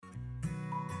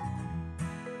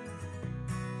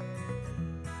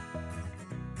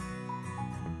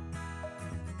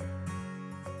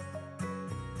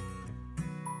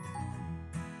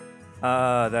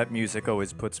That music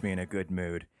always puts me in a good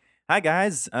mood. Hi,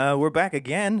 guys. We're back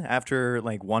again after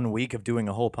like 1 week of doing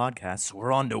a whole podcast. So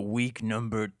we're on to week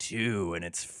number 2, and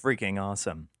it's freaking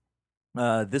awesome.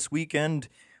 This weekend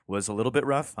was a little bit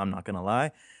rough, I'm not going to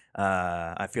lie.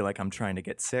 I feel like I'm trying to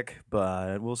get sick,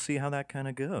 but we'll see how that kind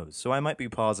of goes. So I might be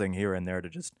pausing here and there to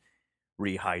just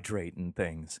rehydrate and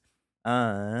things.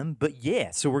 But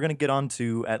yeah, so we're going to get on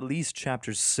to at least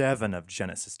chapter 7 of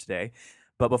Genesis today.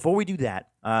 But before we do that,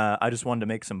 I just wanted to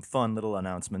make some fun little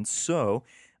announcements. So,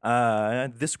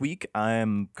 this week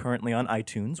I'm currently on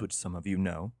iTunes, which some of you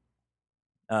know.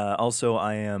 Also,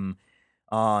 I am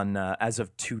on, as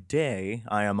of today,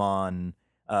 I am on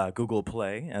Google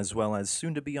Play, as well as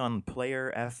soon to be on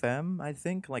Player FM, I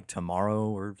think, like tomorrow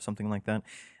or something like that.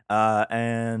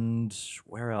 And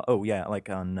where else? Oh, yeah, like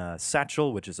on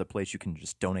Satchel, which is a place you can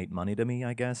just donate money to me,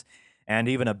 I guess. And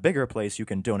even a bigger place you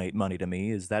can donate money to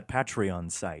me is that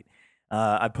Patreon site.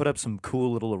 I put up some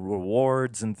cool little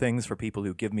rewards and things for people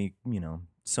who give me,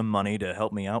 some money to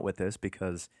help me out with this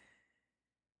because,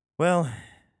 well,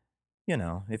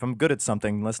 if I'm good at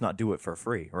something, let's not do it for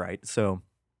free, right? So,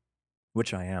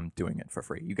 which I am doing it for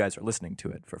free. You guys are listening to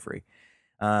it for free.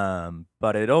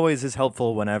 But it always is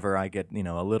helpful whenever I get,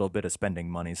 a little bit of spending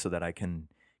money so that I can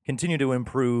continue to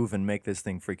improve and make this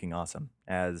thing freaking awesome,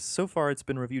 as so far it's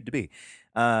been reviewed to be.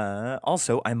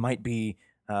 Also, I might be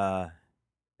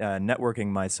networking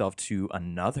myself to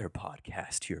another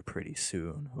podcast here pretty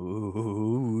soon.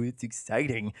 Ooh, it's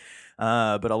exciting.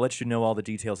 But I'll let you know all the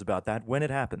details about that when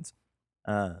it happens.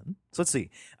 So let's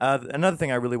see. Another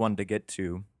thing I really wanted to get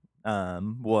to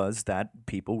was that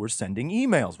people were sending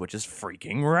emails, which is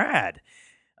freaking rad.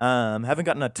 Haven't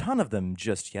gotten a ton of them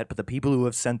just yet, but the people who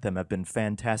have sent them have been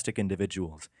fantastic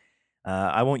individuals.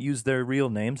 I won't use their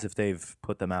real names if they've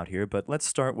put them out here, but let's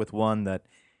start with one that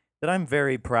I'm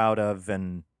very proud of,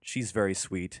 and she's very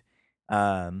sweet.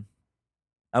 Um,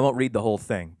 I won't read the whole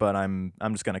thing, but I'm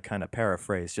just gonna kind of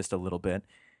paraphrase just a little bit.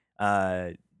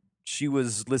 Uh, she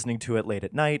was listening to it late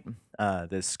at night.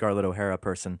 This Scarlett O'Hara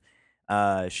person.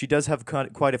 She does have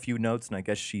quite a few notes, and I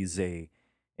guess she's a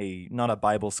not a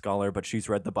Bible scholar, but she's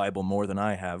read the Bible more than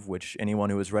I have. Which anyone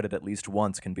who has read it at least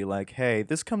once can be like, "Hey,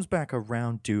 this comes back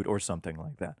around, dude," or something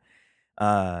like that,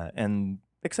 and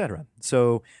etc.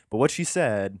 So, but what she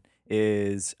said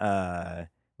is,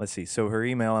 let's see. So her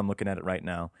email, I'm looking at it right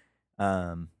now.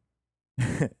 Um,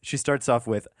 she starts off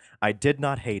with, "I did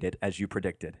not hate it as you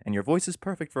predicted, and your voice is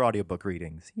perfect for audiobook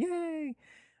readings. Yay!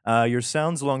 Your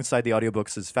sounds alongside the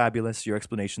audiobooks is fabulous, your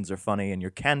explanations are funny, and your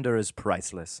candor is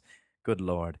priceless. Good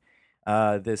lord.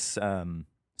 This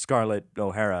Scarlett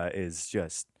O'Hara is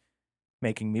just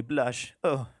making me blush.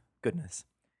 Oh, goodness.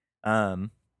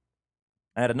 Um,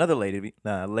 I had another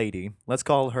lady, let's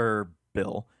call her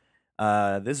Bill.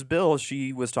 This Bill,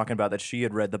 she was talking about that she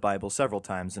had read the Bible several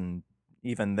times, and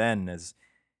even then has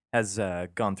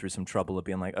gone through some trouble of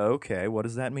being like, okay, what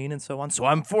does that mean, and so on. So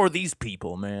I'm for these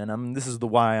people, man. This is the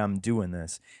why I'm doing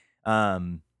this.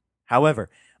 Um, However,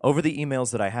 over the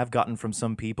emails that I have gotten from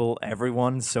some people,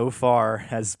 everyone so far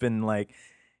has been like,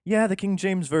 yeah, the King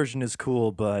James version is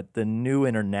cool, but the New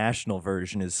International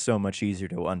version is so much easier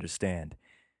to understand.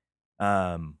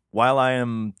 While I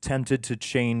am tempted to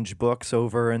change books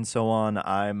over and so on,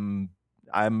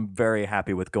 I'm very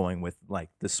happy with going with like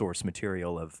the source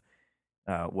material of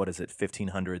what is it,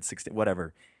 1500, 16,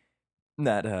 whatever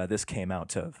that this came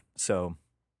out of. So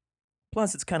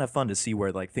plus it's kind of fun to see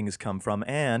where like things come from,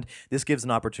 and this gives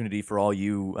an opportunity for all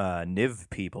you Niv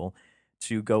people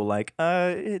to go like,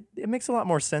 it makes a lot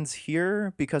more sense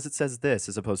here because it says this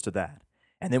as opposed to that.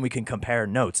 And then we can compare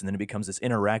notes, and then it becomes this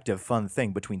interactive, fun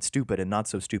thing between stupid and not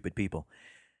so stupid people.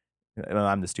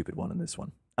 I'm the stupid one in this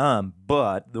one.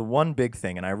 But the one big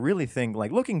thing, and I really think,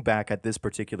 like, looking back at this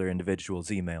particular individual's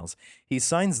emails, he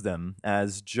signs them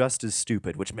as just as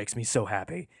stupid, which makes me so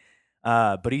happy.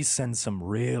 But he sends some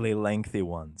really lengthy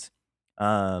ones.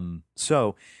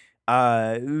 So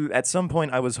at some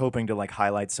point, I was hoping to like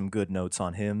highlight some good notes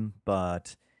on him,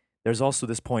 but there's also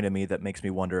this point in me that makes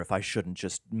me wonder if I shouldn't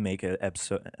just make an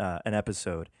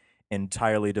episode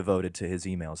entirely devoted to his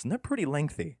emails, and they're pretty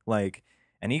lengthy. Like,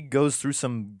 and he goes through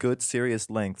some good,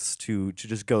 serious lengths to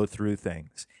just go through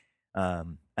things.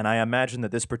 And I imagine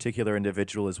that this particular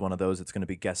individual is one of those that's going to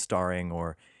be guest starring,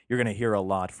 or you're going to hear a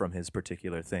lot from his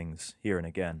particular things here and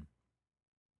again.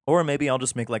 Or maybe I'll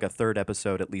just make like a third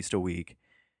episode at least a week,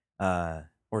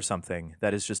 or something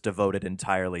that is just devoted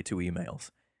entirely to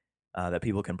emails that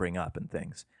people can bring up and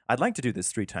things. I'd like to do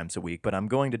this 3 times a week, but I'm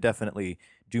going to definitely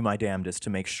do my damnedest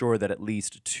to make sure that at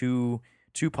least two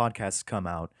podcasts come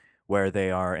out where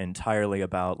they are entirely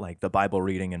about like the Bible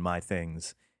reading and my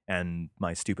things, and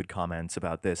my stupid comments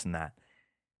about this and that.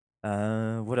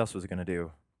 What else was I gonna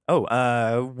do?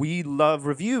 Oh, we love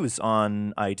reviews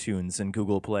on iTunes and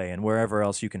Google Play and wherever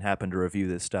else you can happen to review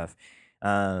this stuff.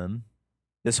 Um,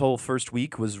 this whole first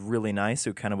week was really nice.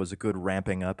 It kind of was a good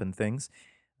ramping up and things.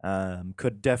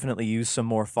 Could definitely use some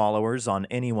more followers on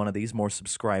any one of these, more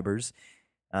subscribers.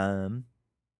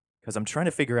 Because I'm trying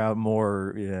to figure out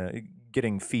more,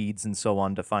 getting feeds and so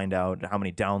on to find out how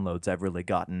many downloads I've really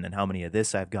gotten and how many of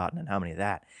this I've gotten and how many of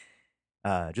that.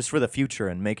 Just for the future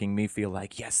and making me feel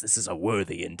like, yes, this is a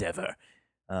worthy endeavor.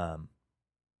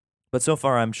 But so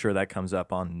far, I'm sure that comes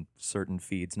up on certain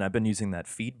feeds, and I've been using that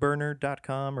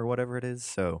feedburner.com or whatever it is,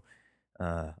 so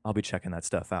I'll be checking that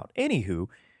stuff out. Anywho,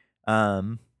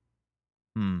 um,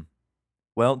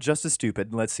 well, just as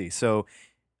stupid. Let's see. So,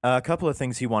 a couple of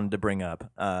things he wanted to bring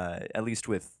up, at least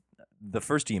with the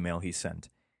first email he sent.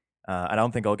 I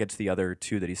don't think I'll get to the other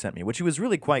two that he sent me, which he was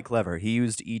really quite clever. He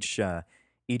used each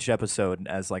episode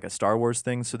as like a Star Wars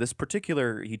thing. So this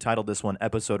particular, he titled this one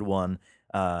Episode 1,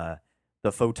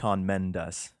 The Photon Men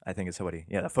Does, I think is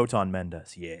the Photon Men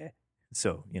Does, yeah.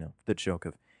 So, the joke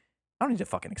of, I don't need to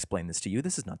fucking explain this to you.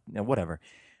 This is not, whatever.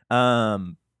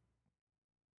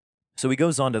 So he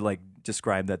goes on to like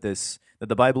describe that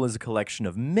the Bible is a collection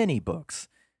of many books.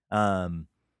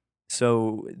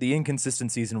 So the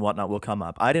inconsistencies and whatnot will come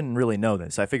up. I didn't really know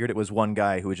this. I figured it was one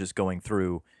guy who was just going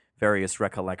through various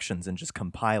recollections and just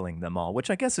compiling them all, which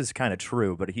I guess is kind of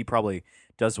true, but he probably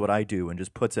does what I do and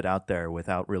just puts it out there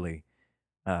without really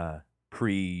editing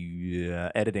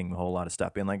a whole lot of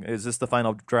stuff. Being like, is this the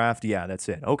final draft? Yeah, that's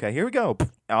it. Okay, here we go.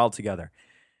 All together.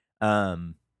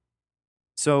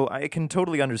 So I can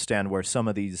totally understand where some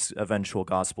of these eventual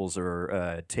gospels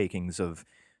or takings of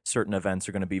certain events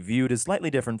are going to be viewed as slightly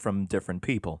different from different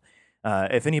people.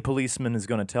 If any policeman is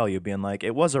going to tell you, being like,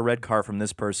 it was a red car from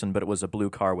this person, but it was a blue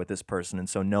car with this person, and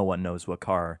so no one knows what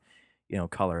car,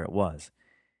 color it was.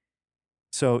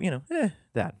 So,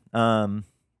 that.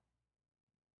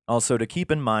 Also, to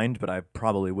keep in mind, but I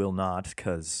probably will not,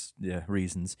 because,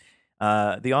 reasons,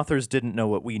 the authors didn't know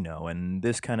what we know, and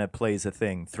this kind of plays a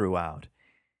thing throughout.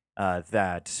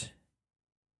 That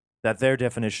their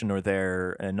definition or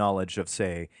their knowledge of,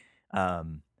 say,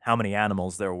 how many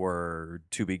animals there were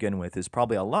to begin with is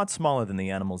probably a lot smaller than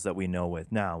the animals that we know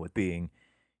with now, with being,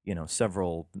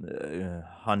 several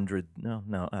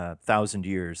thousand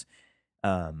years,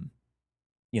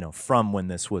 from when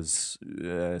this was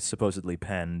supposedly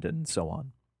penned and so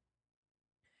on.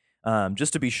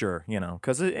 Just to be sure,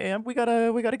 because we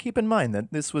gotta keep in mind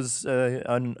that this was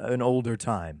an older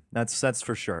time. That's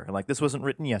for sure. Like, this wasn't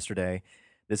written yesterday.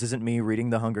 This isn't me reading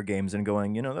the Hunger Games and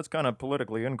going, that's kind of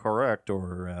politically incorrect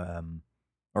or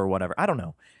whatever. I don't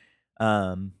know.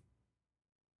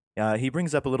 He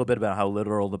brings up a little bit about how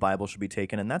literal the Bible should be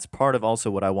taken, and that's part of also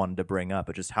what I wanted to bring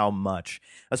up, just how much,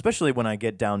 especially when I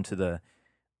get down to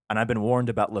and I've been warned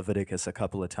about Leviticus a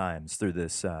couple of times through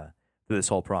this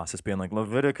whole process, being like,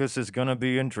 Leviticus is gonna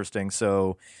be interesting.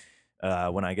 So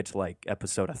when I get to like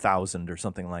episode 1,000 or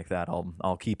something like that,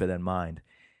 I'll keep it in mind.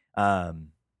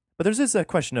 But there's this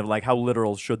question of like, how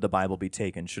literal should the Bible be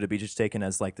taken? Should it be just taken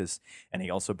as like this? And he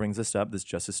also brings this up, this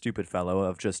just a stupid fellow,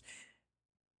 of just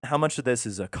how much of this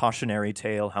is a cautionary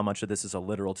tale, how much of this is a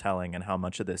literal telling, and how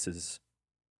much of this is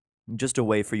just a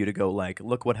way for you to go like,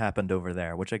 look what happened over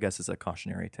there, which I guess is a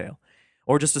cautionary tale.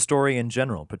 Or just a story in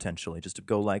general, potentially, just to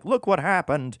go like, look what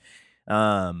happened.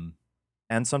 And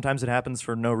sometimes it happens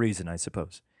for no reason, I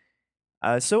suppose.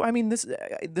 So, I mean, this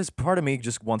part of me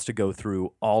just wants to go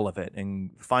through all of it and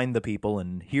find the people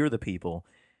and hear the people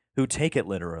who take it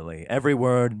literally. Every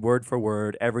word for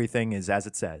word, everything is as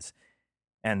it says.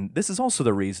 And this is also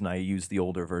the reason I use the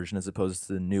older version as opposed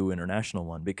to the new international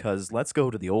one, because let's go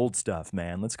to the old stuff,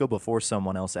 man. Let's go before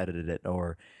someone else edited it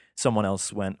or someone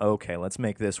else went, okay, let's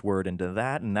make this word into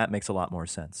that, and that makes a lot more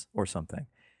sense or something.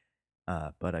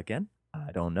 But again,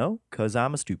 I don't know, because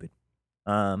I'm a stupid.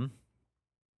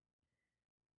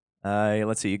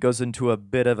 Let's see. It goes into a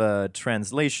bit of a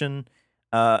translation.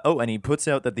 And he puts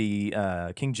out that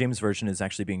the King James Version is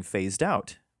actually being phased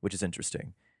out, which is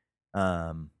interesting.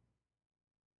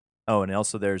 Oh, and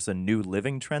also there's a New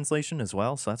Living Translation as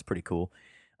well, so that's pretty cool.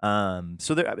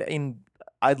 So there, I mean,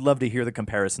 I'd love to hear the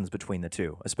comparisons between the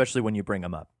two, especially when you bring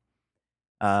them up.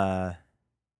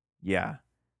 Yeah.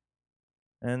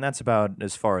 And that's about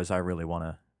as far as I really want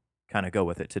to kind of go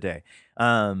with it today.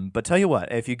 But tell you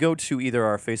what, if you go to either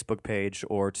our Facebook page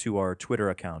or to our Twitter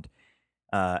account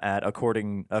at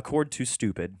Accord to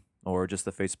Stupid, or just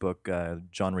the Facebook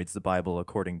John Reads the Bible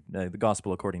the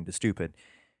Gospel according to Stupid,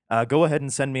 go ahead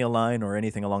and send me a line or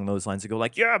anything along those lines to go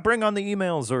like, yeah, bring on the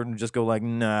emails, or just go like,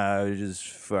 nah, just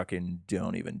fucking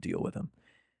don't even deal with them.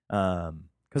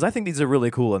 Because I think these are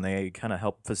really cool and they kind of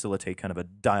help facilitate kind of a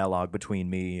dialogue between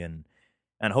me and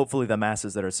hopefully the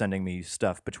masses that are sending me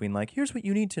stuff between like, here's what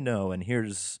you need to know and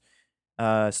here's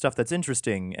stuff that's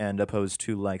interesting, and opposed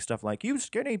to like stuff like, you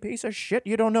skinny piece of shit,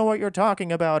 you don't know what you're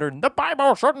talking about, or the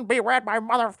Bible shouldn't be read by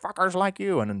motherfuckers like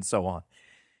you, and so on.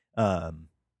 Um,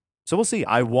 so we'll see.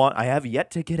 I have yet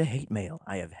to get a hate mail.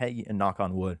 I have knock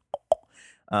on wood.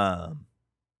 Um,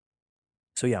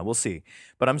 so yeah, we'll see.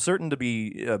 But I'm certain to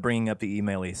be bringing up the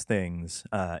emailies things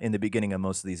in the beginning of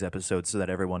most of these episodes so that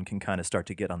everyone can kind of start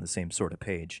to get on the same sort of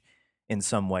page in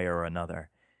some way or another.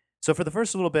 So for the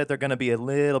first little bit, they're going to be a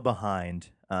little behind,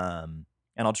 and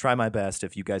I'll try my best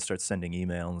if you guys start sending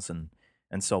emails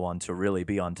and so on to really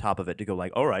be on top of it, to go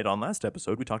like, all right, on last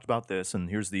episode we talked about this, and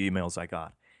here's the emails I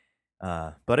got.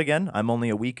 But again, I'm only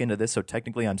a week into this, so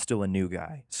technically I'm still a new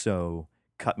guy. So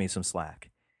cut me some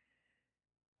slack.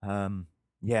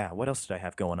 Yeah, what else did I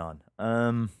have going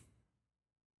on?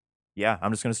 Yeah,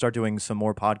 I'm just gonna start doing some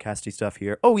more podcasty stuff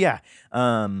here. Oh yeah,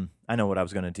 I know what I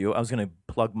was gonna do. I was gonna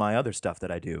plug my other stuff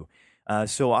that I do.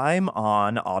 So I'm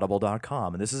on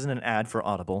Audible.com, and this isn't an ad for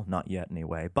Audible, not yet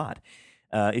anyway. But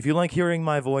if you like hearing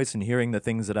my voice and hearing the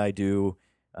things that I do,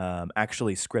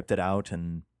 actually scripted out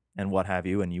and what have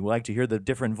you, and you like to hear the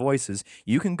different voices,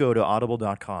 you can go to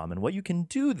Audible.com, and what you can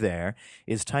do there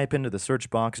is type into the search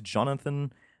box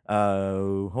Jonathan.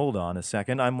 Hold on a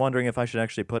second. I'm wondering if I should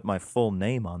actually put my full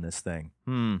name on this thing.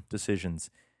 Decisions.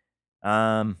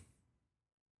 Um,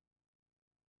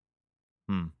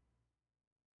 hmm.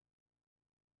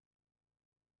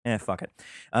 Fuck it.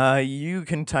 You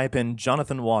can type in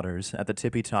Jonathan Waters at the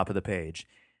tippy top of the page,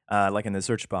 like in the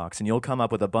search box, and you'll come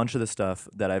up with a bunch of the stuff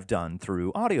that I've done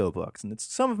through audiobooks. And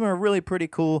some of them are really pretty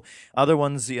cool. Other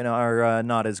ones, are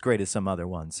not as great as some other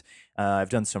ones. I've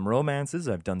done some romances.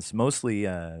 I've done mostly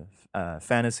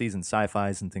fantasies and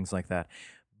sci-fis and things like that.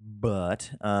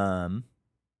 But there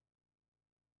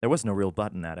was no real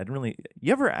button that I didn't really.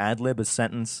 You ever ad lib a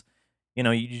sentence?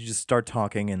 You just start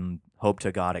talking and hope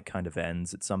to God it kind of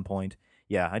ends at some point.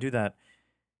 Yeah, I do that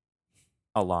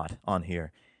a lot on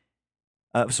here.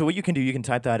 So what you can do, you can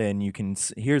type that in. You can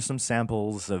hear some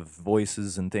samples of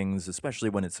voices and things, especially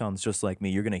when it sounds just like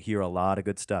me. You're going to hear a lot of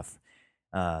good stuff.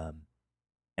 Um,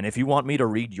 and if you want me to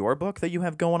read your book that you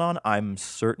have going on, I'm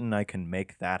certain I can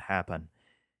make that happen.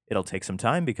 It'll take some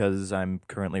time because I'm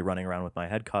currently running around with my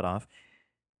head cut off.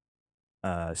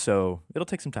 So it'll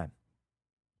take some time.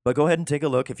 But go ahead and take a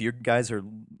look. If you guys are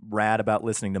rad about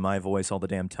listening to my voice all the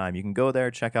damn time, you can go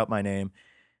there, check out my name,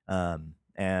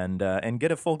 and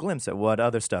get a full glimpse at what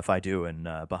other stuff I do in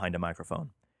behind a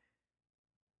microphone.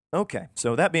 Okay,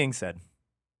 so that being said,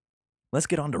 let's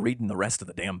get on to reading the rest of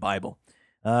the damn Bible.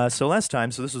 So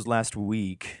this was last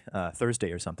week,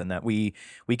 Thursday or something, that we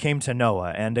came to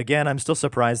Noah, and again, I'm still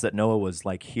surprised that Noah was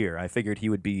like here. I figured he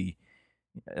would be,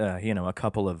 a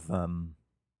couple of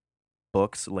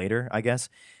books later, I guess.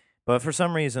 But for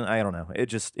some reason, I don't know.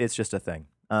 It's just a thing.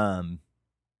 And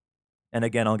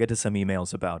again, I'll get to some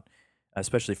emails about,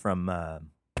 especially from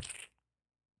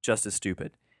Justice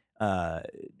Stupid,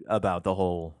 about the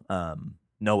whole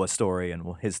Noah story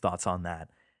and his thoughts on that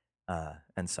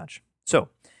and such. So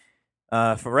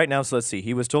for right now, let's see.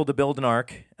 He was told to build an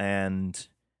ark, and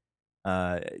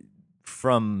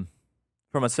from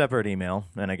a separate email,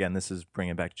 and again, this is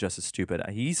bringing back Justice Stupid.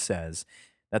 He says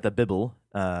that the Bible,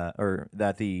 or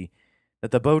that the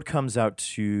boat comes out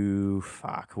to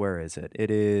where is it?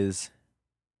 It is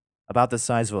about the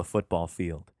size of a football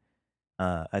field.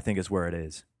 I think is where it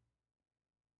is.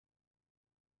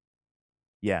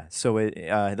 Yeah, so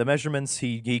the measurements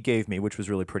he gave me, which was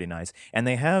really pretty nice, and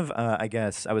they have, I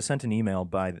guess, I was sent an email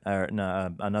by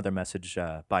another message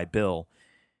by Bill.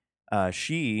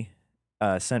 She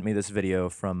sent me this video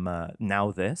from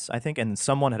Now This, I think, and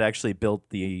someone had actually built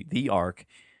the ark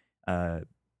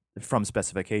from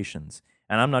specifications.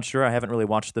 And I'm not sure. I haven't really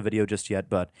watched the video just yet,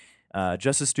 but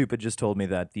Justice Stupid just told me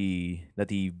that the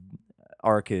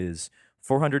ark is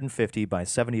 450 by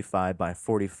 75 by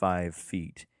 45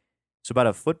 feet. So about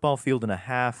a football field and a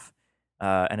half,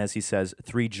 and as he says,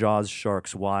 3 Jaws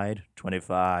sharks wide,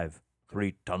 25,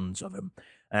 3 tons of him,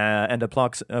 and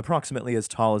approximately as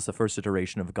tall as the first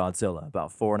iteration of Godzilla, about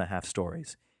 4.5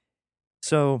 stories.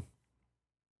 So,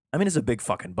 I mean, it's a big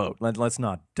fucking boat. Let's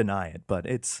not deny it, but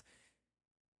it's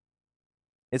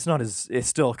not as, it's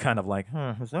still kind of like,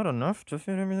 is that enough to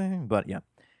fit everything? But yeah.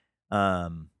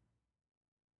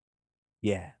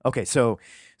 Yeah. Okay, so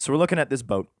we're looking at this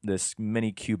boat, this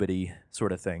mini cubity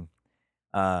sort of thing.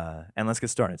 And let's get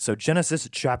started. So Genesis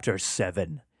chapter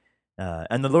 7.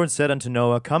 And the Lord said unto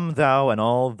Noah, Come thou and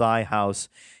all thy house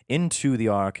into the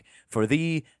ark, for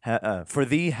thee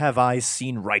have I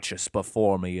seen righteous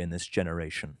before me in this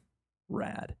generation.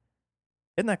 Rad.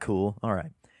 Isn't that cool? All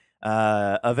right.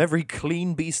 Of every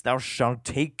clean beast thou shalt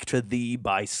take to thee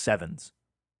by sevens,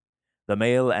 the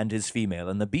male and his female,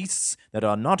 and the beasts that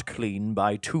are not clean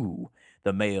by two,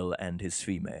 the male and his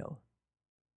female.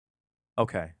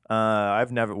 Okay.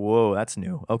 I've never. Whoa, that's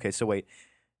new. Okay, so wait.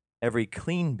 Every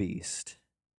clean beast,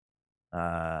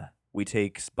 we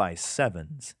take by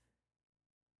sevens.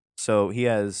 So he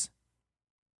has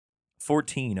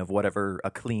 14 of whatever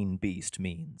a clean beast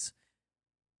means.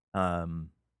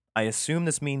 I assume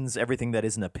this means everything that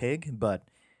isn't a pig, but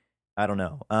I don't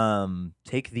know.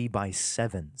 Take thee by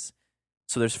sevens.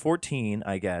 So there's 14,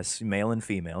 I guess, male and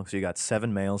female. So you got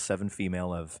 7 male, 7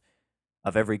 female of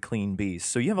every clean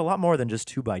beast. So you have a lot more than just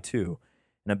 2 by 2.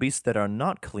 And a beast that are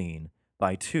not clean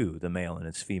by 2, the male and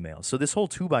its female. So this whole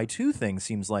 2 by 2 thing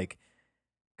seems like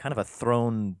kind of a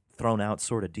thrown out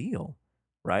sort of deal,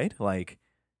 right? Like,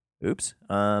 oops.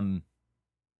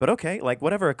 But okay, like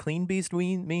whatever a clean beast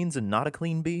means and not a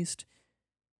clean beast.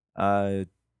 Okay,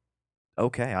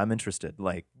 I'm interested.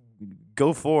 Like,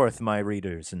 go forth, my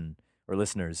readers or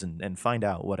listeners, and find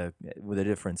out what the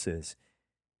difference is.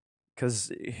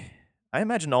 Because I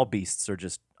imagine all beasts are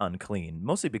just unclean,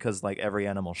 mostly because like every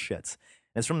animal shits.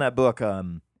 And it's from that book,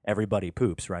 Everybody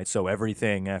Poops, right? So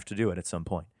everything have to do it at some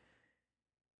point.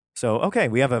 So okay,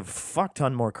 we have a fuck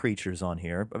ton more creatures on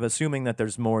here, assuming that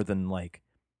there's more than like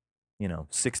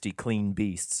 60 clean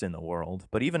beasts in the world.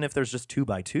 But even if there's just 2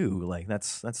 by 2, like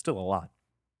that's still a lot.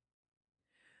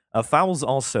 Fowls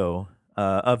also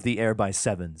of the air by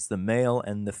sevens, the male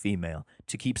and the female,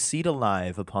 to keep seed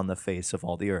alive upon the face of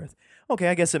all the earth. Okay,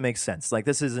 I guess it makes sense. Like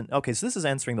this isn't okay. So this is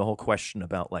answering the whole question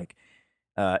about like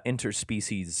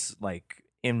interspecies, like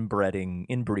inbreeding,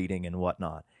 and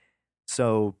whatnot.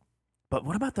 So, but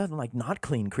what about the like not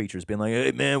clean creatures being like,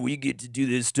 hey man, we get to do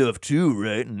this stuff too,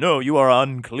 right? No, you are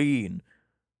unclean.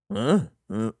 Huh?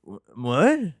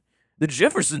 What? The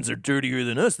Jeffersons are dirtier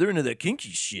than us. They're into that kinky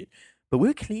shit. But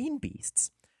we're clean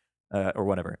beasts. Or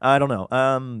whatever. I don't know.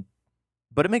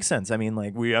 But it makes sense. I mean,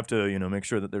 like, we have to, make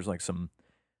sure that there's like some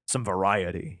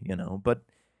variety, But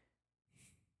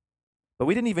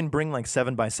we didn't even bring like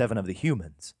 7 by 7 of the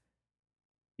humans.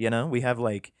 We have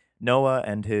like Noah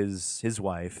and his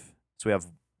wife. So we have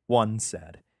one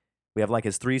set. We have like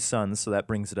his 3 sons, so that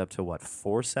brings it up to what,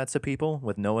 4 sets of people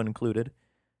with Noah included.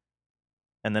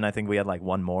 And then I think we had like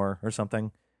 1 more or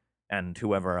something. And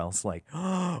whoever else, like,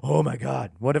 oh my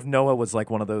God, what if Noah was like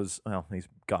one of those? Well,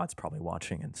 God's probably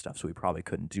watching and stuff, so we probably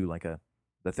couldn't do like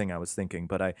the thing I was thinking.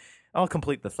 But I'll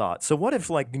complete the thought. So what if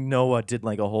like Noah did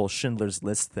like a whole Schindler's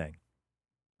List thing,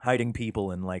 hiding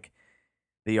people in like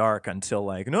the ark until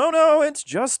like, no, it's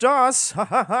just us, ha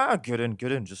ha ha, get in,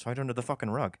 just hide under the fucking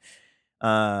rug,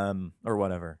 or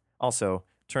whatever. Also,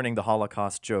 turning the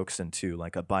Holocaust jokes into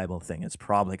like a Bible thing is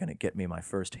probably gonna get me my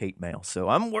first hate mail, so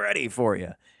I'm ready for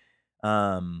you.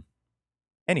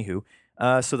 Anywho,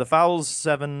 so the fowls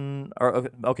 7 are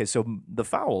okay. So the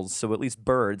fowls, so at least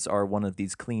birds, are one of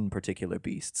these clean particular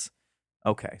beasts.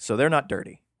 Okay, so they're not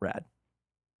dirty. Rad.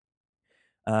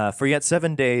 For yet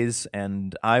 7 days,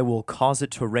 and I will cause it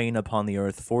to rain upon the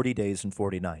earth 40 days and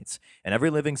 40 nights, and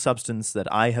every living substance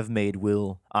that I have made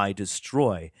will I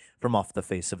destroy from off the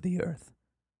face of the earth.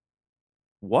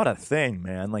 What a thing,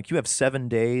 man! Like you have 7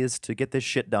 days to get this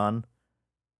shit done.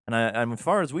 And as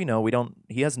far as we know,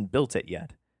 he hasn't built it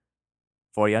yet.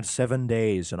 For yet 7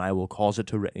 days, and I will cause it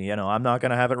to rain. I'm not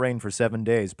going to have it rain for 7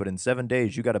 days, but in 7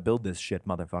 days, you got to build this shit,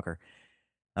 motherfucker.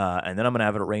 And then I'm going to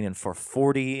have it raining for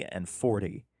 40 and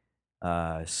 40.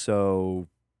 So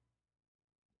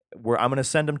I'm going to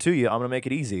send them to you. I'm going to make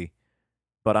it easy,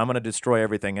 but I'm going to destroy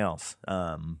everything else.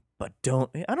 But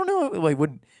I don't know, like,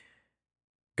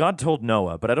 God told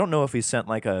Noah, but I don't know if he sent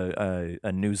like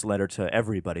a newsletter to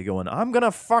everybody going, I'm going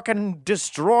to fucking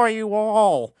destroy you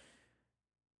all.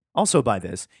 Also, by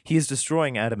this, he is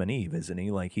destroying Adam and Eve, isn't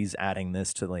he? Like, he's adding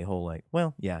this to the whole, like,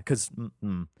 well, yeah, because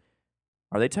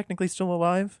are they technically still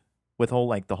alive? With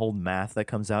the whole math that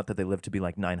comes out that they live to be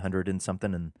like 900 and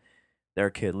something, and their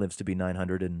kid lives to be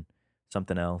 900 and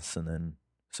something else, and then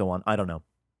so on. I don't know.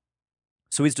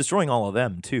 So he's destroying all of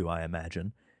them too, I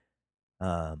imagine.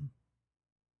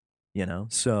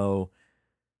 So,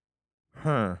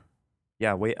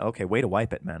 yeah, way to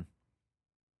wipe it, man.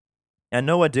 And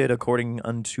Noah did according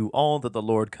unto all that the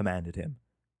Lord commanded him.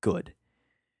 Good.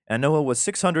 And Noah was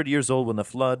 600 years old when the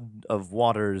flood of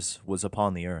waters was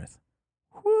upon the earth.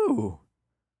 Whew.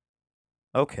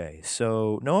 Okay,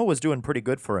 so Noah was doing pretty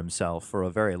good for himself for a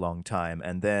very long time,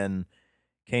 and then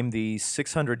came the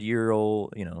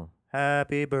 600-year-old,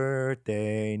 happy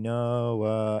birthday,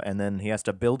 Noah. And then he has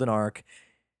to build an ark,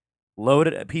 load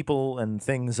it, people and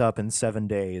things up in 7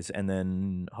 days, and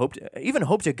then hope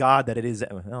to God that it is,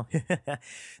 well,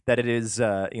 that it is,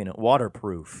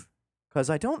 waterproof. Because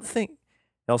I don't think,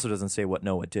 it also doesn't say what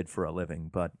Noah did for a living,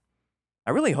 but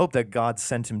I really hope that God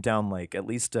sent him down, like, at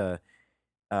least a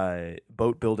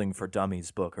boat building for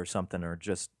dummies book or something, or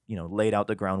just, laid out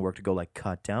the groundwork to go, like,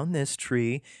 cut down this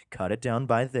tree, cut it down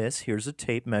by this, here's a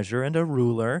tape measure and a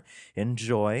ruler,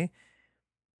 enjoy.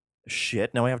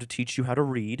 Shit, now I have to teach you how to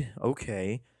read.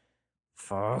 Okay.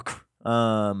 Fuck.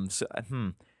 But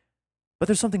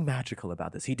there's something magical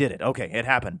about this. He did it. Okay, it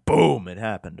happened. Boom, it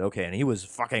happened. Okay, and he was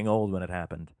fucking old when it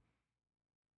happened.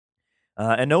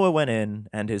 And Noah went in,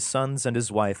 and his sons and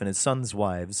his wife and his sons'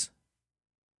 wives.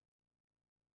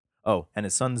 Oh, and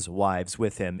his sons' wives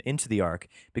with him into the ark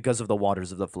because of the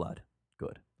waters of the flood.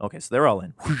 Good. Okay, so they're all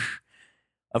in.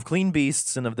 Of clean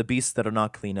beasts and of the beasts that are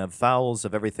not clean, of fowls,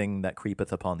 of everything that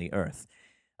creepeth upon the earth.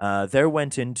 There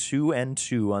went in 2 and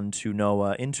 2 unto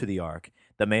Noah into the ark,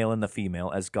 the male and the female,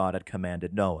 as God had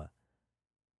commanded Noah.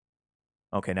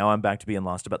 Okay, now I'm back to being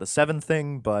lost about the 7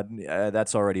 thing, but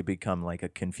that's already become like a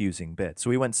confusing bit. So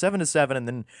we went 7 to 7, and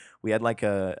then we had like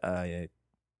a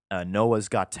Noah's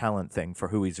Got Talent thing for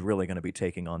who he's really going to be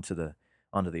taking onto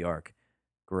the ark.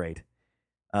 Great.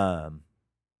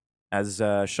 As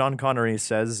Sean Connery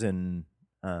says in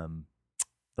The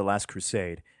Last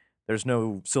Crusade, there's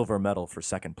no silver medal for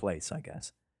second place, I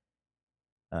guess.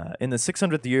 In the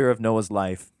 600th year of Noah's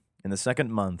life, in the 2nd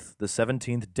month, the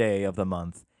 17th day of the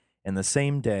month, in the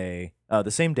same day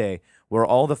were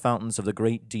all the fountains of the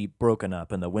great deep broken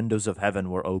up, and the windows of heaven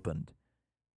were opened.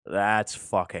 That's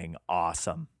fucking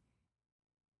awesome.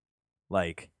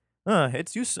 Like,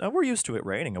 we're used to it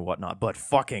raining and whatnot, but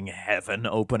fucking heaven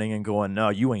opening and going, no,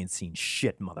 you ain't seen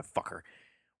shit, motherfucker.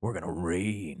 We're gonna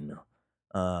rain.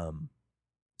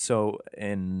 So,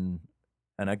 and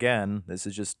again, this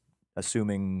is just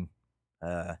assuming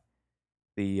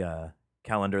the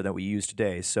calendar that we use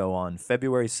today. So on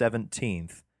February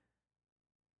 17th,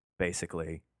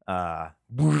 basically,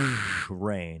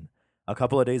 rain. A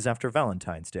couple of days after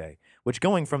Valentine's Day, which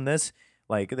going from this,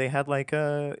 like they had like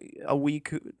a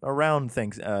week around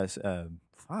things.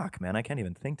 Fuck, man, I can't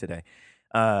even think today.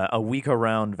 A week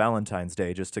around Valentine's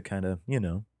Day just to kind of,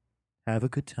 have a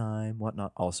good time,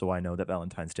 whatnot. Also, I know that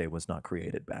Valentine's Day was not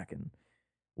created back in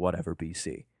whatever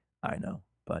BC. I know,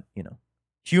 but,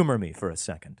 humor me for a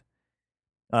second.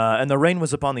 And the rain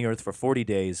was upon the earth for 40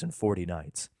 days and 40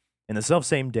 nights. In the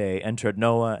selfsame day entered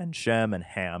Noah and Shem and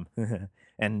Ham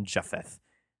and Japheth,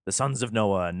 the sons of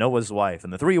Noah, and Noah's wife,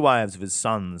 and the 3 wives of his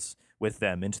sons with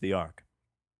them into the ark.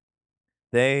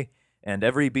 They and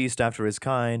every beast after his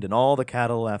kind, and all the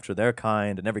cattle after their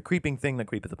kind, and every creeping thing that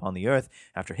creepeth upon the earth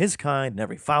after his kind, and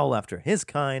every fowl after his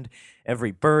kind,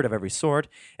 every bird of every sort.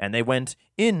 And they went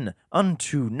in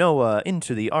unto Noah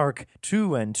into the ark,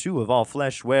 2 and 2 of all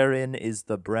flesh, wherein is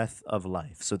the breath of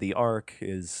life. So the ark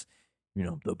is,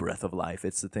 the breath of life.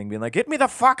 It's the thing being like, get me the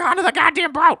fuck out of the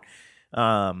goddamn boat.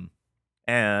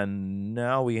 And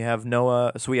now we have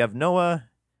Noah. So we have Noah,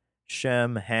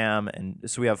 Shem, Ham, and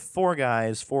so we have 4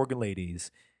 guys, 4 ladies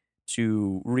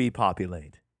to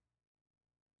repopulate.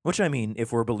 Which, I mean,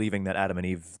 if we're believing that Adam and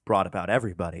Eve brought about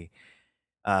everybody,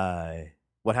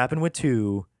 what happened with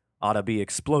 2 ought to be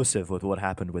explosive with what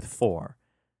happened with 4,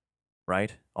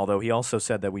 right? Although he also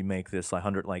said that we make this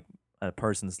 100, like a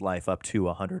person's life up to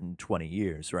 120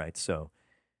 years, right? So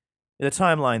the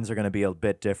timelines are going to be a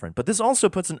bit different. But this also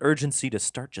puts an urgency to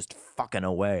start just fucking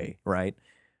away, right?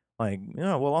 Like,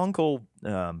 well, Uncle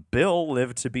Bill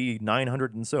lived to be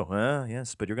 900 and so.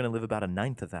 Yes, but you're going to live about a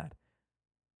ninth of that.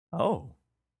 Oh.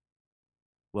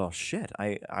 Well, shit.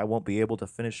 I won't be able to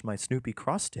finish my Snoopy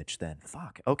cross stitch then.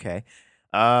 Fuck. Okay.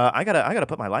 I gotta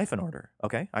put my life in order.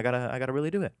 Okay. I gotta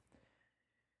really do it.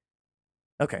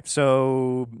 Okay.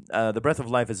 So the breath of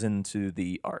life is into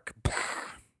the ark.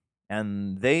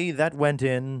 And they that went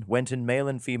in male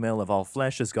and female of all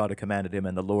flesh as God had commanded him,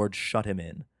 and the Lord shut him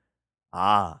in.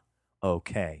 Ah,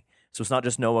 okay. So it's not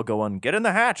just Noah going, get in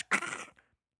the hatch.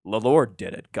 The Lord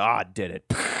did it. God did it.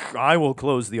 I will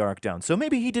close the ark down. So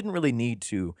maybe he didn't really need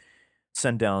to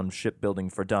send down shipbuilding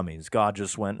for dummies. God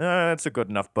just went, it's a good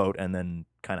enough boat, and then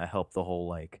kind of helped the whole,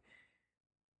 like,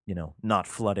 not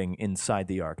flooding inside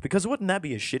the ark. Because wouldn't that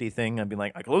be a shitty thing? I'd be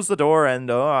like, I closed the door, and,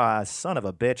 son of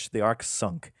a bitch, the ark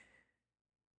sunk.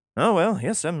 Oh, well,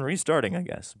 yes, I'm restarting, I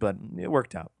guess. But it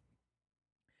worked out.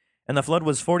 And the flood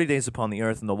was 40 days upon the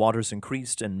earth, and the waters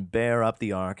increased and bare up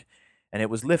the ark, and it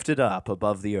was lifted up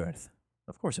above the earth.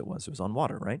 Of course it was. It was on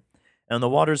water, right? And the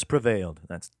waters prevailed,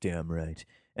 that's damn right,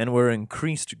 and were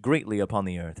increased greatly upon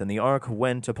the earth, and the ark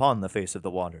went upon the face of the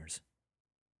waters.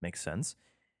 Makes sense.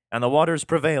 And the waters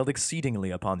prevailed exceedingly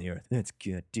upon the earth, that's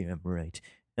goddamn right.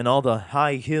 And all the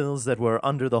high hills that were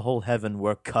under the whole heaven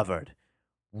were covered.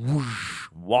 Whoosh,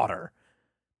 water.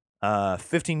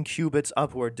 15 cubits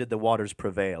upward did the waters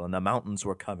prevail, and the mountains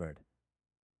were covered.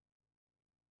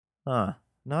 Not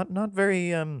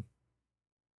very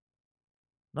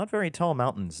not very tall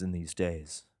mountains in these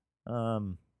days. I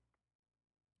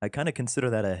kind of consider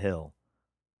that a hill.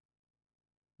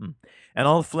 And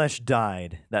all flesh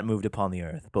died that moved upon the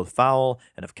earth, both fowl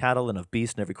and of cattle and of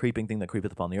beast and every creeping thing that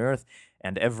creepeth upon the earth,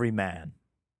 and every man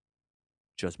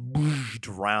just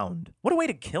drowned. What a way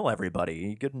to kill everybody.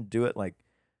 You couldn't do it like,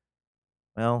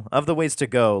 well, of the ways to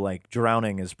go, like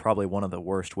drowning is probably one of the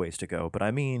worst ways to go. But I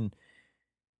mean,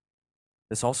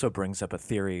 this also brings up a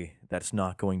theory that's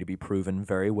not going to be proven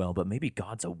very well, but maybe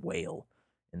God's a whale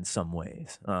in some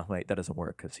ways. Wait, that doesn't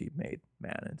work because he made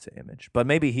man in his image. But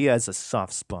maybe he has a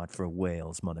soft spot for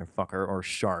whales, motherfucker, or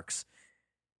sharks.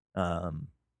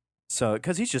 So,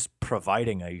 because he's just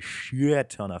providing a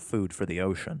shit ton of food for the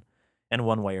ocean in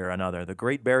one way or another. The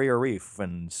Great Barrier Reef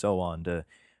and so on to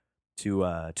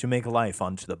make life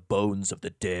onto the bones of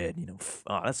the dead. You know,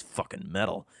 that's fucking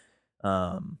metal.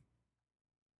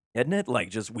 Isn't it? Like,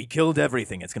 just, we killed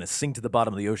everything. It's going to sink to the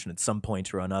bottom of the ocean at some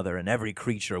point or another, and every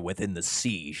creature within the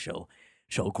sea shall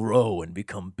grow and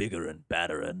become bigger and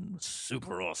badder and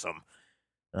super awesome.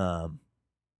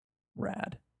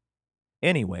 Rad.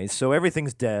 Anyways, so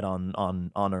everything's dead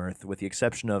on Earth, with the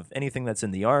exception of anything that's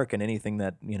in the ark and anything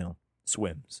that,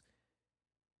 swims.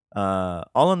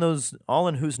 All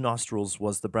in whose nostrils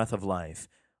was the breath of life,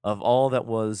 of all that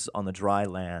was on the dry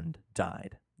land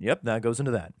died. Yep, that goes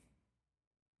into that.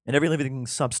 And every living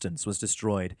substance was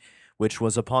destroyed, which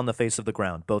was upon the face of the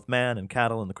ground, both man and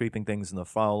cattle and the creeping things and the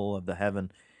fowl of the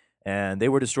heaven. And they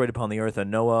were destroyed upon the earth,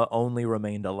 and Noah only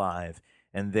remained alive,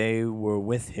 and they were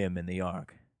with him in the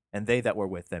ark, and they that were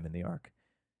with them in the ark.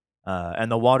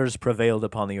 And the waters prevailed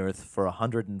upon the earth for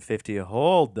 150.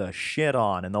 Hold the shit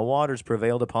on. And the waters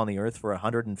prevailed upon the earth for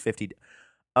 150.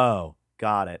 Oh,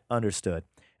 got it. Understood.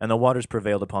 And the waters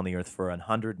prevailed upon the earth for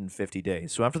 150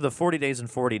 days. So after the 40 days and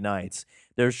 40 nights,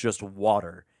 there's just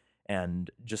water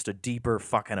and just a deeper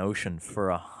fucking ocean for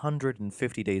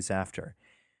 150 days after.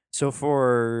 So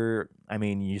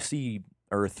you see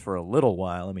Earth for a little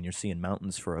while. You're seeing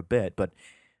mountains for a bit, but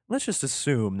let's just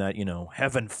assume that,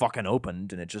 heaven fucking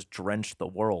opened and it just drenched the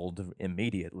world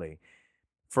immediately.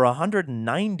 For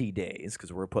 190 days,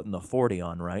 because we're putting the 40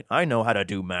 on, right? I know how to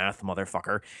do math,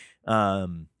 motherfucker.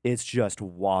 It's just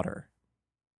water.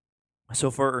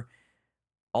 So for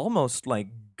almost like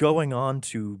going on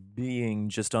to being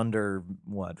just under,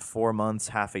 4 months,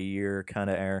 half a year kind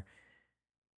of air,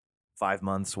 5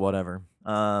 months, whatever.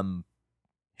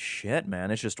 Shit,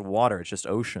 man, it's just water. It's just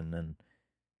ocean. And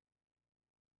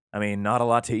not a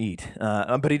lot to eat.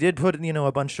 But he did put,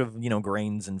 a bunch of,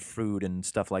 grains and fruit and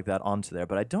stuff like that onto there.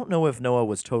 But I don't know if Noah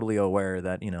was totally aware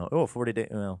that,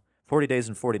 40 days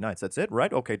and 40 nights. That's it,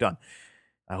 right? Okay, done.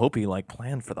 I hope he,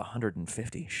 planned for the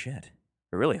 150. Shit.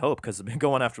 I really hope, because I've been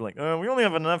going after, we only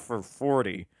have enough for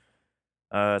 40.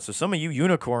 So some of you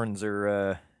unicorns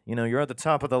are, you're at the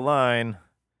top of the line.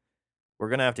 We're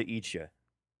going to have to eat you.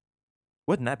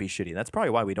 Wouldn't that be shitty? That's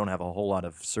probably why we don't have a whole lot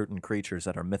of certain creatures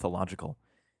that are mythological.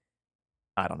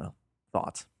 I don't know.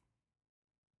 Thoughts?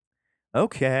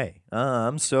 Okay.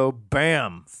 So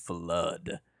bam,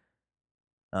 flood.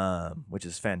 Which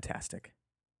is fantastic.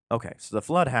 Okay, so the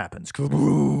flood happens.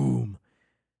 Kaboom!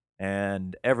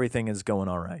 And everything is going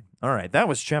all right. All right, that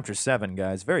was chapter 7,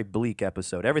 guys. Very bleak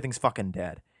episode. Everything's fucking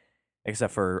dead.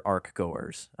 Except for ark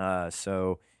goers.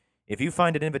 So if you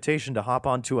find an invitation to hop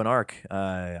onto an ark,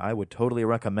 I would totally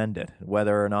recommend it.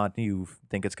 Whether or not you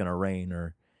think it's going to rain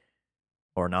or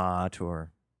not,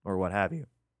 or what have you.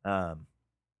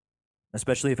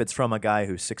 Especially if it's from a guy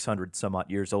who's 600 some odd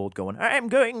years old going, I'm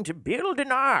going to build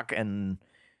an ark, and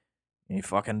he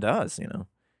fucking does,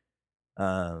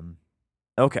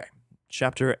 Okay,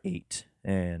 chapter 8,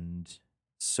 and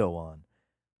so on.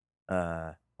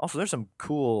 Also, there's some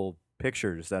cool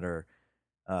pictures that are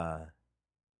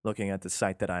looking at the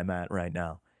site that I'm at right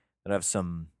now that have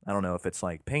some, I don't know if it's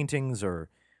like paintings or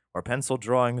pencil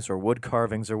drawings or wood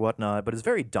carvings or whatnot, but it's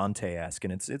very Dante-esque,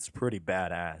 and it's pretty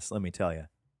badass, let me tell you.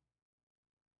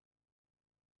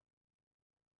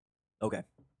 Okay.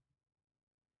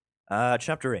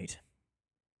 Chapter 8.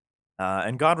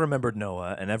 And God remembered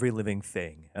Noah and every living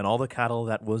thing, and all the cattle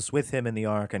that was with him in the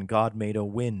ark, and God made a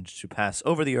wind to pass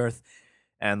over the earth,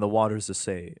 and the waters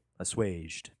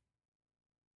assuaged.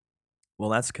 Well,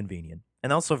 that's convenient.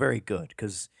 and also very good,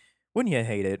 because wouldn't you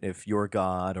hate it if your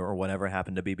god or whatever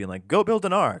happened to be being like, go build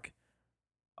an ark,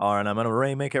 or and I'm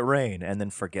gonna make it rain, and then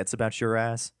forgets about your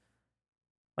ass?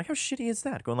 Like, how shitty is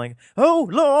that? Going like, oh,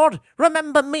 Lord,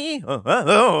 remember me?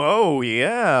 Oh,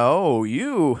 yeah, oh,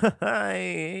 you.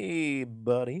 Hey,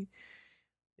 buddy.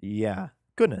 Yeah,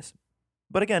 goodness.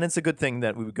 But again, it's a good thing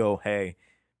that we would go, hey,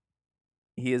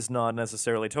 he is not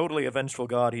necessarily totally a vengeful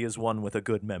god, he is one with a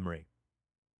good memory.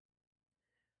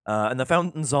 And the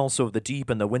fountains also of the deep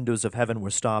and the windows of heaven were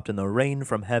stopped, and the rain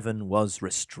from heaven was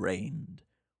restrained.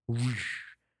 Whoosh.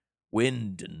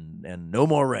 Wind and no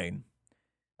more rain.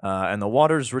 And the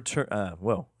waters returned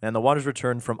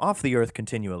from off the earth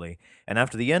continually. And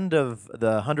after the end of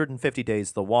the 150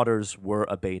 days, the waters were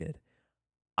abated.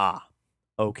 Ah,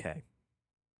 okay.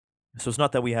 So it's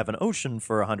not that we have an ocean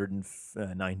for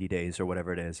 190 days or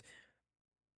whatever it is,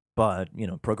 but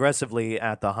progressively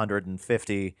at the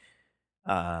 150,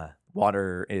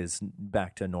 water is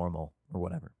back to normal or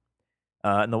whatever.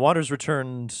 And the waters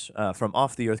returned from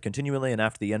off the earth continually, and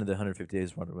after the end of the 150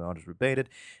 days, waters were abated.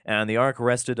 And the ark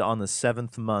rested on the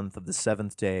 7th month of the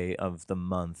 7th day of the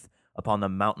month upon the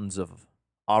mountains of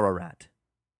Ararat.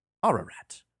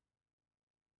 Ararat.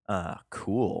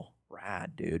 Cool.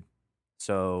 Rad, dude.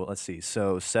 So, let's see.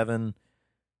 So,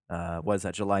 what is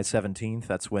that, July 17th?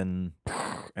 That's when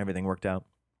everything worked out.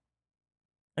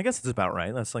 I guess it's about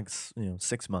right. That's like,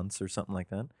 6 months or something like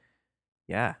that.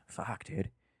 Yeah, fuck,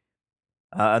 dude.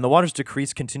 And the waters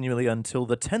decreased continually until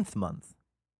the 10th month.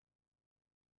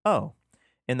 Oh,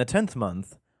 in the 10th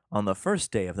month, on the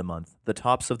first day of the month, the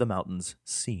tops of the mountains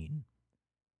seen.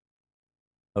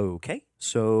 Okay,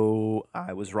 so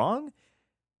I was wrong.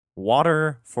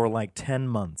 Water for like 10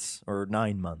 months or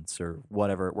 9 months or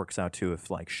whatever it works out to if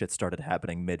like shit started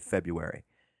happening mid-February.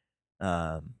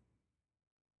 And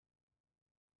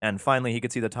finally he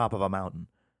could see the top of a mountain.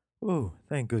 Ooh,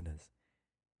 thank goodness.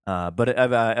 But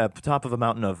at the top of a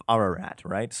mountain of Ararat,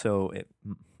 right? So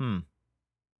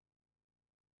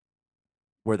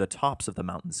where the tops of the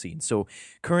mountains seen. So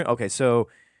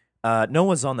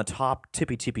Noah's on the top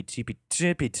tippy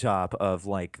top of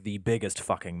like the biggest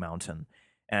fucking mountain.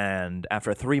 And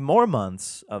after 3 more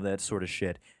months of that sort of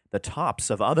shit, the tops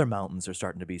of other mountains are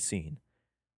starting to be seen.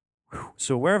 Whew.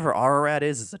 So wherever Ararat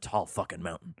is a tall fucking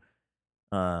mountain.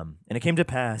 And it came to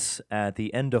pass at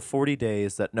the end of 40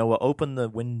 days that Noah opened the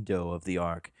window of the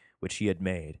ark which he had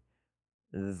made.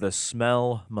 The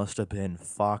smell must have been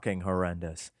fucking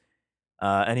horrendous.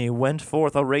 And he went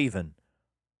forth a raven.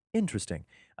 Interesting.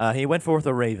 He went forth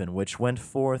a raven, which went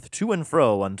forth to and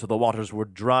fro until the waters were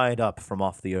dried up from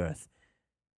off the earth.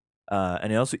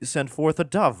 And he also sent forth a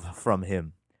dove from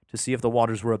him to see if the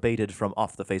waters were abated from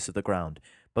off the face of the ground.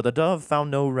 But the dove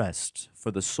found no rest for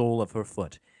the sole of her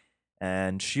foot.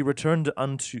 And she returned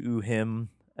unto him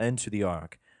into the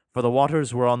ark, for the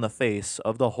waters were on the face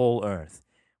of the whole earth.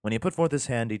 When he put forth his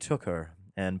hand, he took her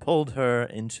and pulled her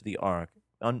into the ark,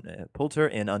 pulled her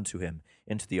in unto him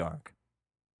into the ark.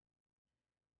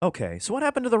 Okay, so what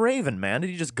happened to the raven, man?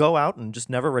 Did he just go out and just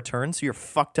never return? So you're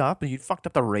fucked up? You fucked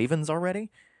up the ravens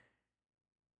already?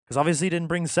 Because obviously he didn't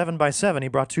bring 7x7, he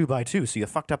brought 2x2, so you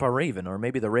fucked up a raven. Or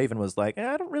maybe the raven was like,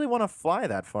 I don't really want to fly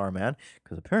that far, man.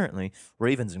 Because apparently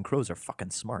ravens and crows are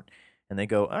fucking smart. And they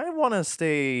go, I want to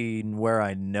stay where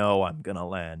I know I'm going to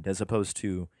land, as opposed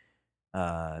to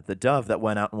the dove that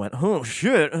went out and went, oh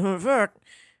shit, fuck.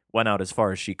 Went out as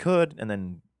far as she could, and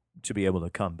then to be able to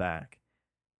come back.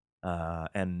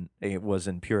 And it was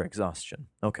in pure exhaustion.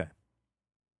 Okay.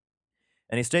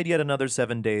 And he stayed yet another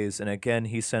 7 days, and again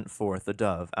he sent forth the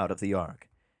dove out of the ark.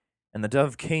 And the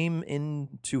dove came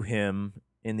in to him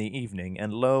in the evening,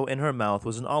 and lo, in her mouth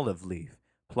was an olive leaf,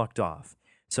 plucked off.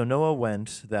 So Noah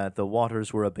went that the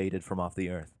waters were abated from off the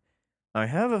earth. I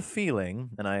have a feeling,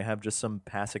 and I have just some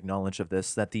passing knowledge of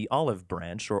this, that the olive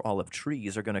branch or olive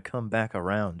trees are going to come back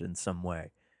around in some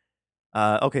way.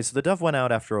 Okay, so the dove went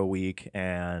out after a week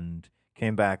and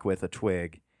came back with a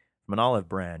twig from an olive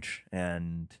branch,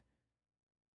 and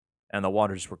the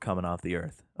waters were coming off the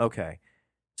earth. Okay.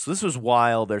 So this was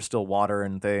while there's still water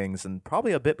and things, and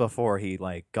probably a bit before he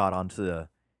like got onto the,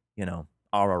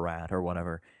 Ararat or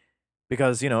whatever.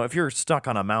 Because, if you're stuck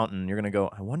on a mountain, you're gonna go,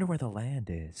 I wonder where the land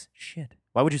is. Shit.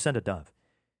 Why would you send a dove?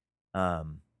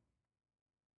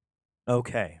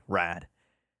 Okay, rad.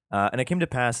 And it came to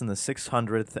pass in the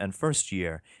 600th and first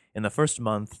year, in the first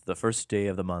month, the first day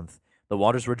of the month, the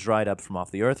waters were dried up from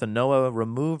off the earth, and Noah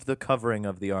removed the covering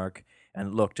of the ark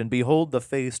and looked, and behold, the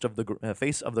face of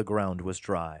the ground was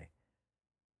dry.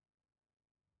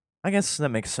 I guess that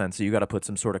makes sense. So you got to put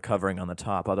some sort of covering on the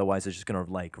top, otherwise it's just gonna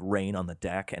like rain on the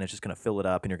deck, and it's just gonna fill it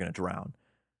up, and you're gonna drown.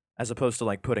 as opposed to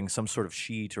like putting some sort of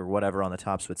sheet or whatever on the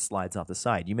top so it slides off the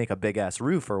side. You make a big ass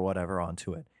roof or whatever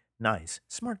onto it. Nice.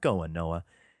 Smart going, Noah.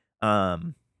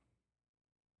 Um,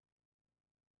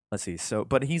 let's see. So,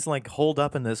 but he's like holed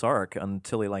up in this ark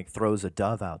until he like throws a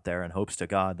dove out there and hopes to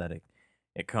God that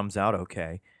it comes out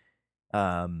okay.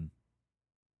 Um,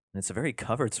 and it's a very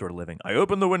covered sort of living. I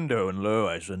opened the window and lo,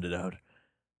 I send it out.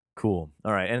 Cool.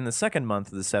 All right. And in the second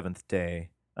month of the seventh day,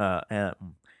 my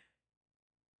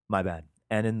bad.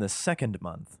 And in the second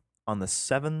month, on the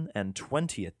 7th and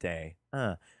 20th day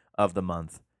of the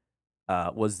month,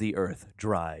 was the earth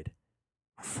dried.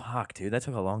 Fuck, dude, that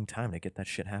took a long time to get that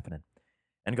shit happening.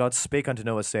 And God spake unto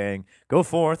Noah, saying, Go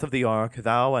forth of the ark,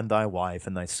 thou and thy wife,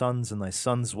 and thy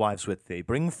sons' wives with thee.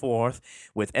 Bring forth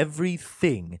with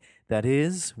everything that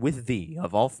is with thee,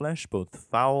 of all flesh, both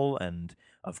fowl and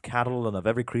of cattle, and of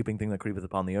every creeping thing that creepeth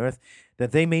upon the earth,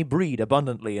 that they may breed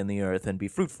abundantly in the earth, and be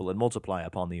fruitful, and multiply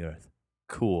upon the earth.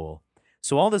 Cool.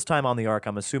 So all this time on the ark,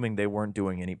 I'm assuming they weren't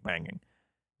doing any banging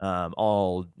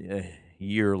all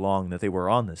year long that they were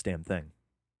on this damn thing.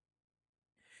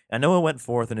 And Noah went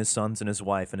forth, and his sons and his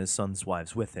wife and his sons'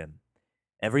 wives with him.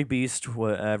 Every beast,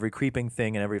 every creeping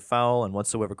thing, and every fowl, and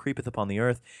whatsoever creepeth upon the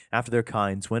earth, after their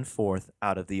kinds, went forth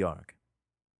out of the ark.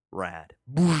 Rad.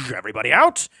 Everybody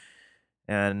out!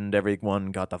 And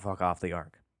everyone got the fuck off the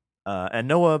ark. And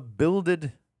Noah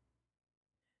builded...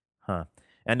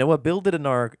 And Noah builded an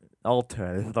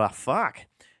altar... The fuck?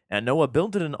 And Noah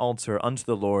builded an altar unto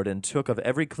the Lord, and took of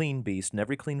every clean beast and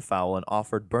every clean fowl, and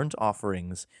offered burnt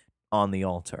offerings on the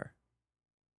altar.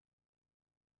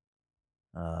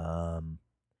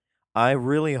 I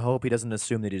really hope he doesn't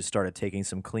assume that he just started taking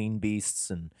some clean beasts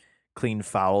and clean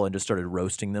fowl and just started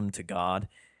roasting them to God,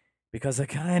 because it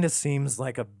kind of seems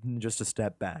like just a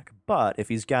step back. But if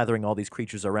he's gathering all these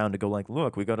creatures around to go like,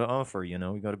 look, we got to offer,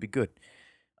 we got to be good.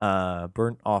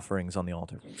 Burnt offerings on the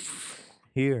altar.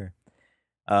 Here.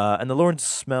 And the Lord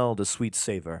smelled a sweet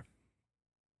savor.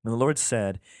 And the Lord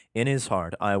said in his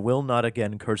heart, I will not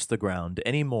again curse the ground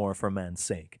any more for man's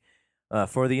sake.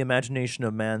 For the imagination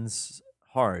of man's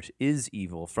heart is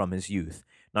evil from his youth.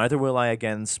 Neither will I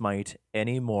again smite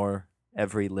any more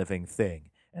every living thing,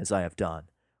 as I have done.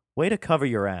 Way to cover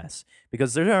your ass.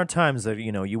 Because there are times that,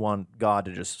 you want God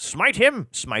to just smite him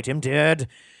dead.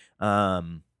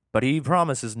 But he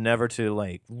promises never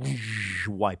to,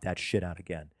 wipe that shit out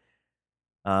again.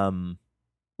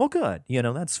 Well, good.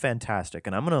 That's fantastic.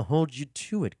 And I'm going to hold you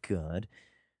to it, good.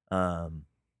 I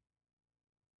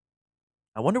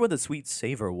wonder what the sweet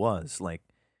savor was.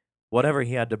 Whatever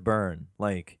he had to burn.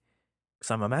 Because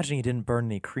I'm imagining he didn't burn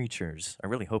any creatures. I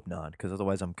really hope not, because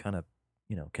otherwise I'm kind of,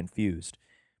 confused.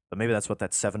 But maybe that's what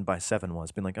that 7x7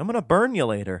 was. Being like, I'm going to burn you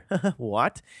later.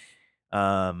 What?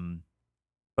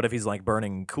 But if he's,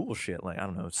 burning cool shit, I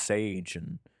don't know, sage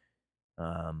and,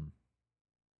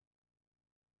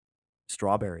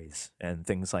 strawberries and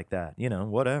things like that,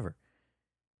 whatever.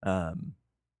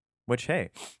 Which,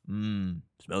 hey,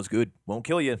 smells good. Won't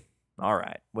kill you. All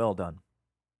right, well done.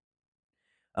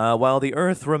 While the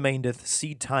earth remaineth,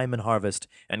 seed time and harvest,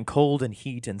 and cold and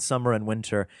heat, and summer and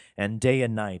winter, and day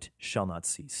and night shall not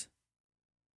cease.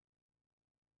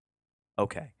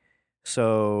 Okay,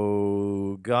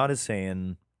 so God is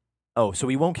saying, so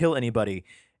he won't kill anybody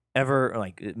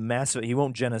ever, massive, he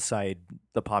won't genocide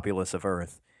the populace of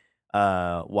earth.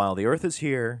 While the earth is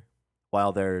here,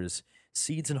 while there's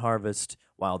seeds and harvest,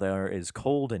 while there is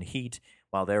cold and heat,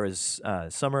 while there is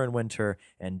summer and winter,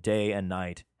 and day and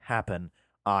night happen,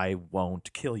 I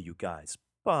won't kill you guys.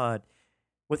 But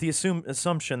with the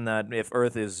assumption that if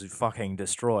Earth is fucking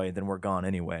destroyed, then we're gone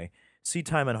anyway. Seed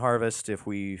time and harvest, if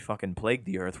we fucking plague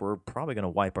the Earth, we're probably going to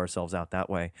wipe ourselves out that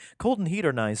way. Cold and heat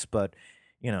are nice, but,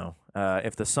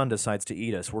 if the sun decides to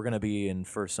eat us, we're going to be in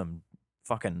for some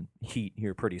fucking heat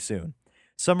here pretty soon.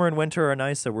 Summer and winter are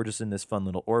nice, that we're just in this fun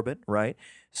little orbit, right?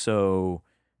 So,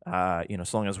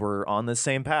 as long as we're on the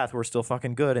same path, we're still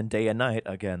fucking good. And day and night,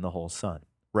 again, the whole sun.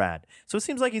 Rad. So it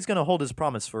seems like he's going to hold his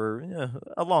promise for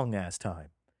a long-ass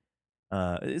time.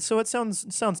 So it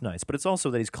sounds nice, but it's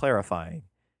also that he's clarifying,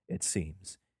 it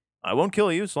seems. I won't kill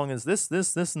you as long as this,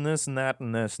 and this, and that,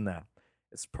 and this, and that.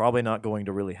 It's probably not going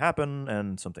to really happen,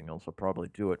 and something else will probably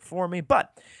do it for me.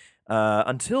 But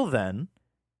until then,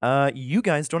 you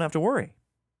guys don't have to worry.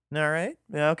 All right?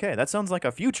 Yeah, okay, that sounds like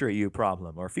a future you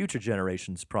problem, or future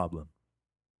generations problem.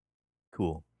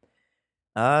 Cool.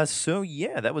 So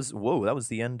yeah, that was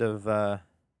the end of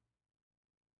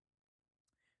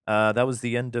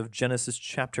Genesis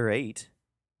chapter 8,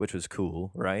 which was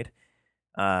cool, right?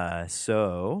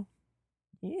 So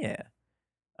yeah.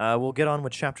 We'll get on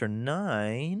with chapter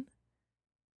 9.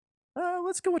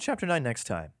 let's go with chapter 9 next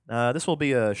time. This will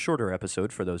be a shorter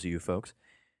episode for those of you folks.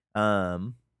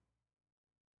 Um,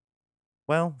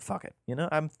 well, fuck it.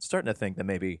 I'm starting to think that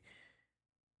maybe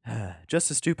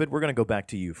just as stupid. We're gonna go back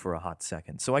to you for a hot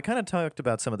second. So I kind of talked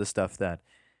about some of the stuff that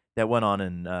went on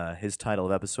in his title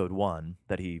of episode 1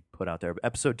 that he put out there.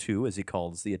 Episode 2, as he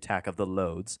calls the attack of the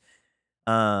loads.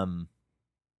 Um,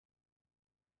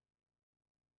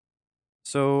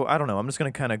 so I don't know. I'm just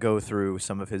gonna kind of go through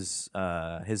some of his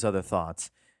other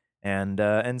thoughts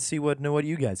and see what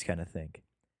you guys kind of think.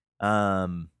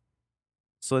 Um,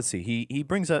 so let's see. He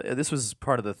brings up this was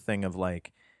part of the thing of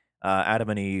like Adam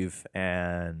and Eve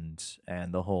and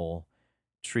the whole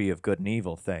tree of good and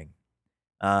evil thing.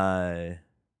 Uh,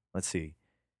 let's see.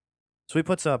 So he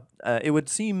puts up, it would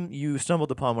seem you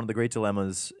stumbled upon one of the great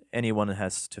dilemmas anyone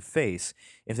has to face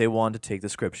if they want to take the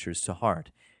scriptures to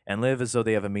heart and live as though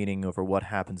they have a meaning over what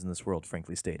happens in this world,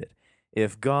 frankly stated.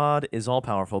 If God is all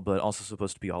powerful but also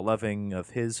supposed to be all loving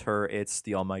of his, her, its,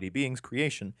 the almighty being's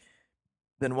creation,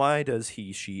 then why does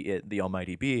he, she, it, the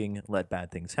almighty being, let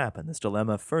bad things happen? This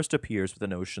dilemma first appears with the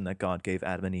notion that God gave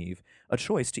Adam and Eve a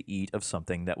choice to eat of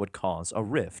something that would cause a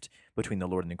rift between the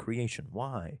Lord and the creation.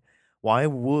 Why? Why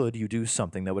would you do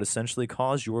something that would essentially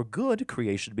cause your good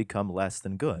creation to become less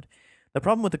than good? The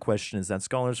problem with the question is that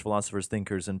scholars, philosophers,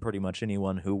 thinkers, and pretty much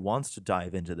anyone who wants to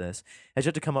dive into this has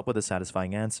yet to come up with a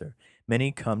satisfying answer.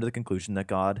 Many come to the conclusion that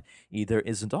God either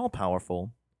isn't all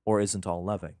powerful or isn't all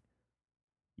loving.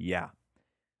 Yeah.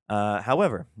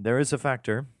 However, there is a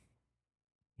factor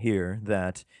here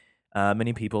that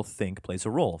many people think plays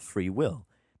a role: free will.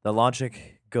 The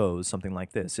logic goes something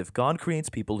like this: if God creates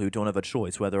people who don't have a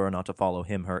choice whether or not to follow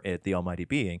him, her, it, the almighty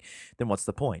being, then what's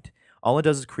the point? All it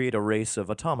does is create a race of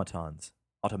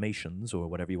automations, or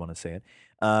whatever you want to say it,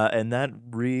 and that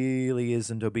really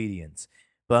isn't obedience.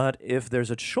 But if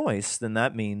there's a choice, then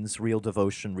that means real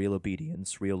devotion, real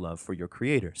obedience, real love for your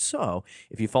creator. So,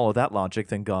 if you follow that logic,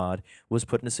 then God was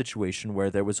put in a situation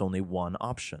where there was only one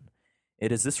option.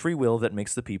 It is this free will that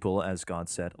makes the people, as God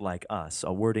said, like us,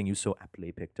 a wording you so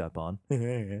aptly picked up on.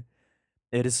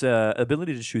 It is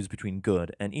ability to choose between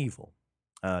good and evil,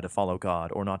 to follow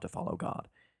God or not to follow God,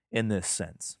 in this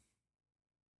sense.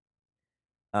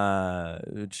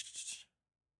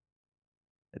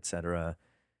 Etc.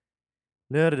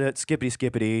 Skippity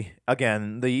skippity.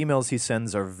 Again, the emails he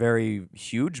sends are very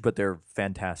huge, but they're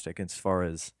fantastic as far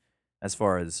as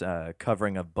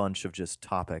covering a bunch of just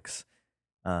topics,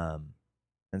 um,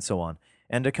 and so on.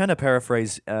 And to kind of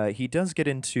paraphrase, he does get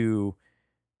into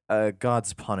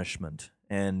God's punishment,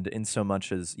 and in so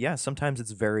much as sometimes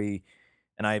it's very,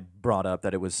 and I brought up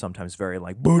that it was sometimes very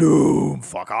like boom,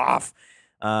 fuck off,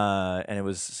 and it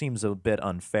was seems a bit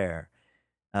unfair.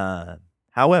 Uh,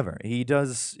 However, he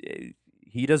does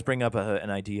bring up an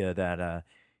idea that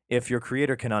if your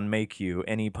creator can unmake you,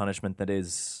 any punishment that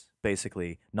is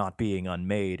basically not being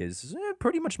unmade is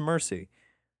pretty much mercy.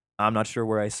 I'm not sure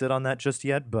where I sit on that just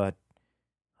yet, but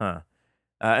and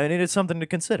it is something to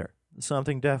consider.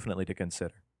 Something definitely to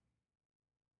consider.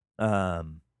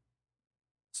 Um,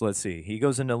 so let's see. He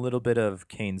goes into a little bit of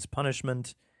Cain's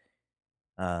punishment.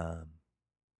 Um,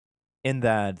 in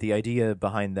that the idea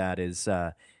behind that is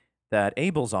that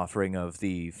Abel's offering of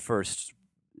the first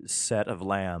set of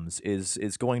lambs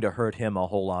is going to hurt him a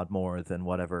whole lot more than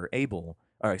whatever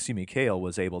Cael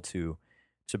was able to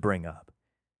bring up.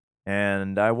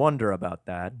 And I wonder about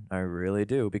that. I really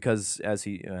do, because as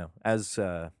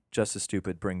Justice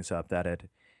Stupid brings up that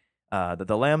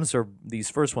the lambs are these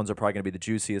first ones are probably going to be the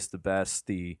juiciest, the best,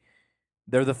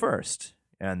 they're the first.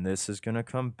 And this is going to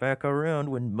come back around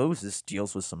when Moses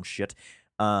deals with some shit.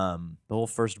 The whole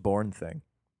firstborn thing.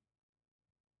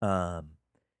 Um,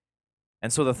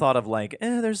 and so the thought of like,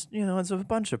 there's it's a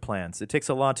bunch of plants. It takes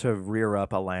a lot to rear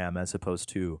up a lamb as opposed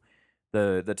to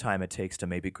the time it takes to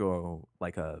maybe grow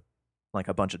like a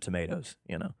bunch of tomatoes.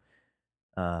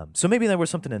 So maybe there was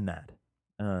something in that.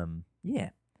 Yeah.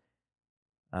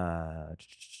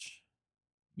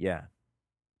 Yeah.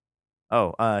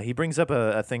 Oh, he brings up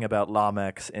a thing about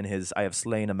Lamech in his "I have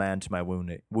slain a man to my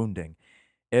wounding."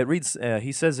 It reads.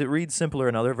 He says it reads simpler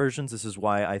in other versions. This is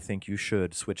why I think you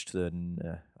should switch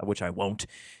to which I won't.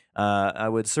 I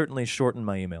would certainly shorten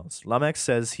my emails. Lamech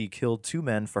says he killed 2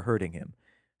 men for hurting him,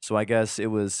 so I guess it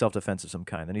was self-defense of some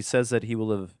kind. And he says that he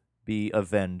will be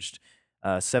avenged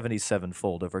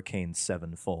 77-fold over Cain's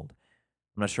 7-fold.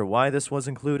 I'm not sure why this was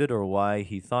included or why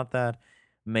he thought that.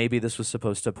 Maybe this was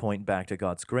supposed to point back to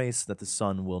God's grace, that the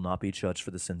Son will not be judged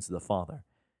for the sins of the Father.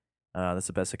 That's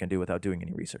the best I can do without doing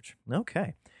any research.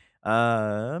 Okay.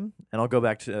 And I'll go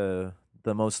back to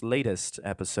the most latest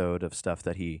episode of stuff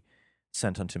that he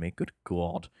sent unto me. Good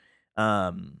God.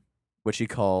 which he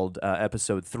called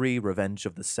episode 3, Revenge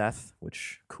of the Seth,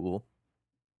 which, cool.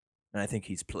 And I think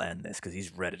he's planned this because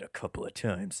he's read it a couple of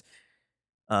times.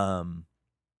 So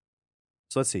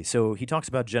let's see. So he talks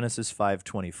about Genesis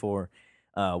 5:24,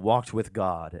 walked with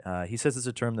God. He says it's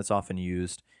a term that's often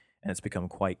used, and it's become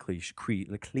quite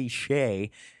cliche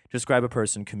to describe a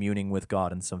person communing with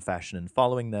God in some fashion and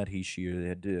following that he,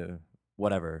 she,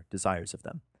 whatever desires of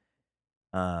them.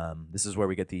 This is where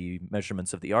we get the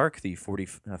measurements of the ark, the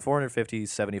 450,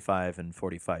 75, and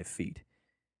 45 feet.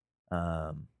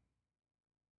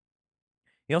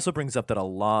 He also brings up that a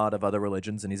lot of other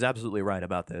religions, and he's absolutely right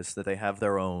about this, that they have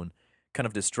their own kind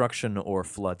of destruction or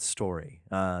flood story.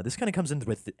 This kind of comes into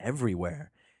with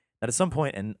everywhere. That at some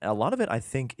point, and a lot of it, I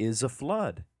think, is a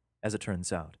flood, as it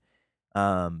turns out.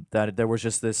 That there was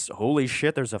just this, holy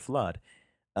shit, there's a flood.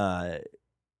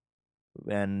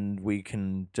 And we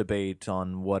can debate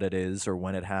on what it is or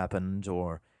when it happened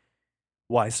or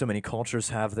why so many cultures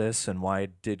have this and why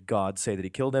did God say that he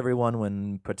killed everyone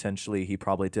when potentially he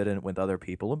probably didn't with other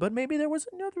people. But maybe there was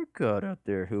another God out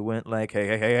there who went like,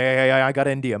 hey, I got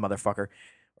India, motherfucker,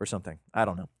 or something. I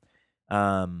don't know.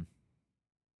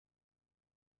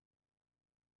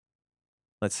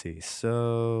 Let's see.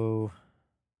 So,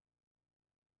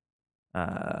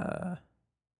 yeah,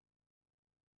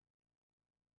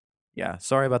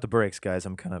 sorry about the breaks, guys.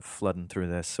 I'm kind of flooding through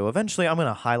this. So eventually I'm going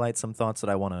to highlight some thoughts that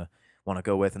I want to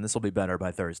go with, and this will be better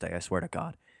by Thursday, I swear to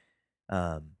God.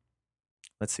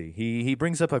 Let's see. He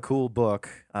brings up a cool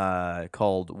book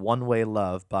called One Way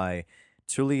Love by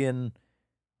Tullian.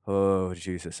 Oh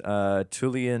Jesus.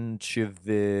 Tullian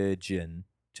Chividjin.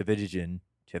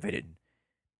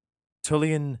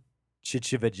 Tullian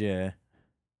Chichivijin.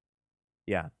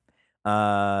 Yeah.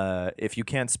 If you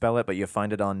can't spell it, but you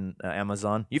find it on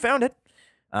Amazon, you found it.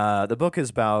 The book is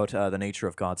about the nature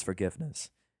of God's forgiveness.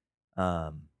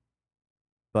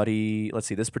 But let's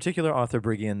see. This particular author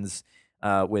begins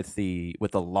with the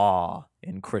law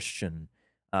in Christian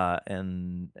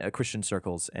Christian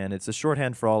circles, and it's a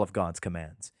shorthand for all of God's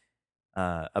commands.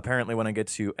 Apparently, when I get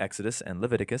to Exodus and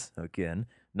Leviticus, again,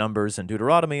 Numbers and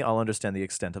Deuteronomy, I'll understand the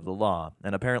extent of the law.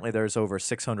 And apparently, there's over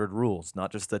 600 rules,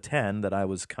 not just the 10 that I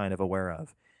was kind of aware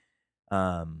of.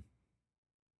 And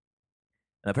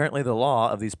apparently, the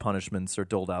law of these punishments are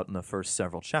doled out in the first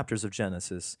several chapters of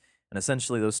Genesis, and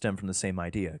essentially those stem from the same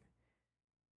idea,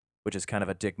 which is kind of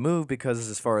a dick move because,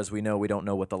 as far as we know, we don't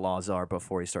know what the laws are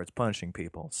before he starts punishing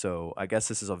people. So I guess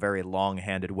this is a very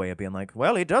long-handed way of being like,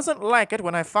 well, he doesn't like it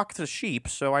when I fuck the sheep,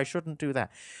 so I shouldn't do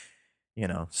that.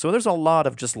 So there's a lot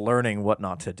of just learning what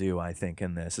not to do, I think,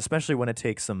 in this, especially when it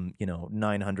takes some,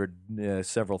 900,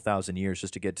 several thousand years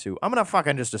just to get to, I'm going to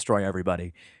fucking just destroy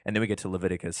everybody. And then we get to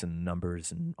Leviticus and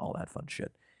Numbers and all that fun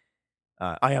shit.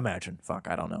 I imagine. Fuck,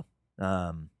 I don't know.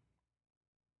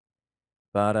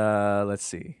 But let's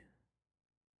see.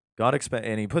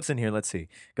 And he puts in here, let's see.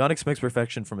 God expects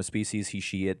perfection from a species he,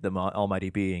 she, it, the almighty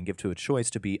being, give to a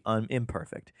choice to be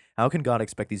imperfect. How can God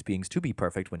expect these beings to be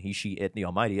perfect when he, she, it, the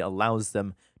almighty allows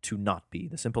them to not be?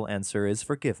 The simple answer is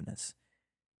forgiveness.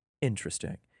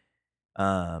 Interesting.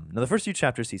 Now, the first few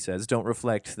chapters, he says, don't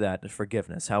reflect that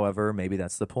forgiveness. However, maybe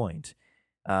that's the point.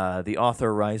 The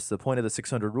author writes, the point of the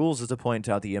 600 rules is to point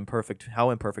out how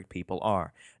imperfect people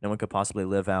are. No one could possibly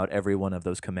live out every one of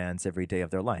those commands every day of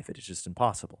their life. It is just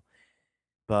impossible.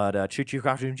 But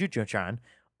Chuchu-chan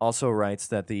also writes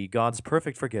that the God's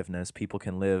perfect forgiveness, people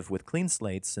can live with clean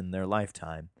slates in their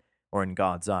lifetime, or in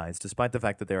God's eyes, despite the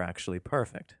fact that they're actually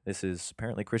perfect. This is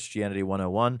apparently Christianity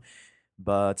 101,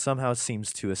 but somehow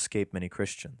seems to escape many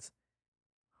Christians.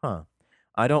 Huh.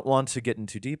 I don't want to get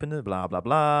too deep into blah, blah,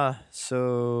 blah.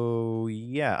 So,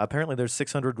 yeah, apparently there's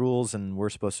 600 rules, and we're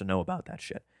supposed to know about that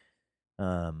shit.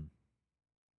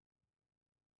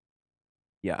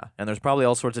 Yeah, and there's probably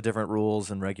all sorts of different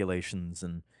rules and regulations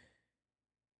and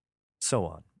so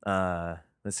on.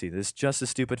 Let's see, this Just a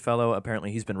Stupid fellow,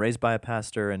 apparently he's been raised by a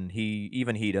pastor, and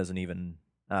he doesn't even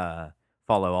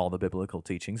follow all the biblical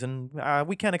teachings, and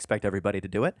we can't expect everybody to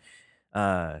do it,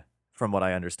 from what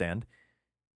I understand.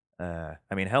 I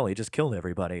mean, hell, he just killed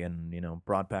everybody and,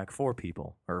 brought back 4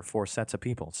 people, or 4 sets of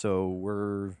people. So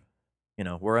we're in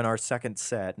our second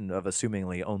set of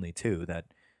assumingly only 2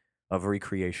 of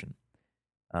recreation.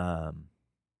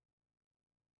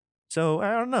 So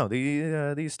I don't know.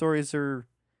 These stories are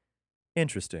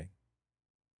interesting.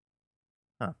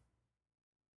 Huh.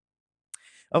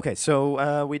 Okay,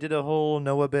 so we did a whole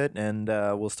Noah bit, and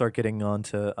we'll start getting on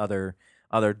to other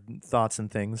thoughts and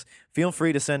things. Feel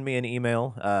free to send me an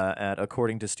email at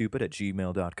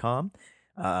accordingtostupid@gmail.com.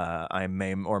 I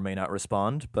may or may not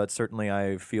respond, but certainly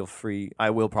I feel free. I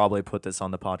will probably put this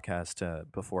on the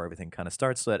podcast before everything kind of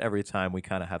starts, so that every time we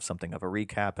kind of have something of a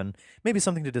recap and maybe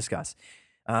something to discuss.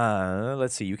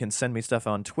 Let's see. You can send me stuff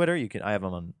on Twitter. I have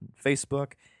them on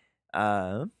Facebook.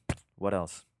 Uh, what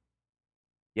else?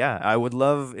 Yeah, I would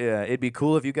love. It'd be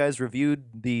cool if you guys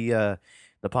reviewed the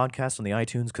podcast on the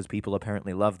iTunes because people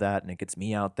apparently love that, and it gets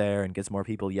me out there and gets more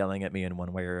people yelling at me in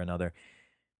one way or another.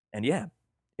 And yeah,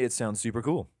 it sounds super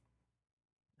cool.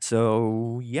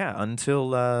 So yeah, until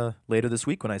later this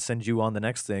week when I send you on the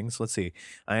next things. Let's see.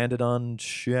 I ended on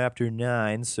chapter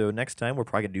 9, so next time we're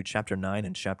probably gonna do chapter 9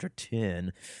 and chapter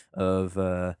 10 of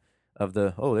the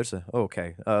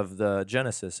okay, of the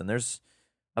Genesis, and there's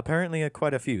apparently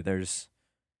quite a few. There's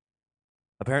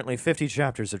apparently 50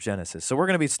 chapters of Genesis. So we're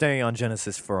going to be staying on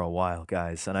Genesis for a while,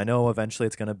 guys. And I know eventually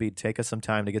it's going to be take us some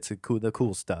time to get to the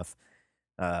cool stuff.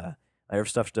 I heard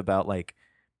stuff about like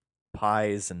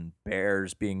pies and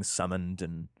bears being summoned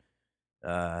and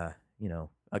a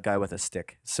guy with a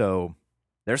stick. So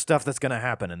there's stuff that's going to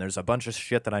happen and there's a bunch of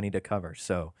shit that I need to cover.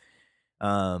 So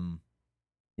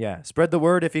yeah, spread the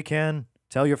word if you can.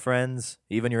 Tell your friends,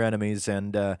 even your enemies,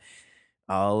 and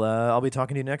I'll be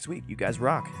talking to you next week. You guys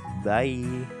rock.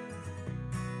 Bye.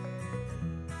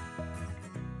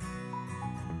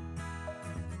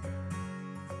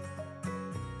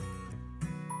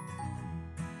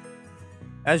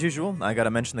 As usual, I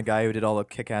gotta mention the guy who did all the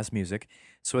kick-ass music.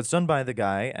 So it's done by the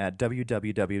guy at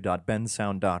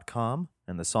www.bensound.com,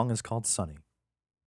 and the song is called Sunny.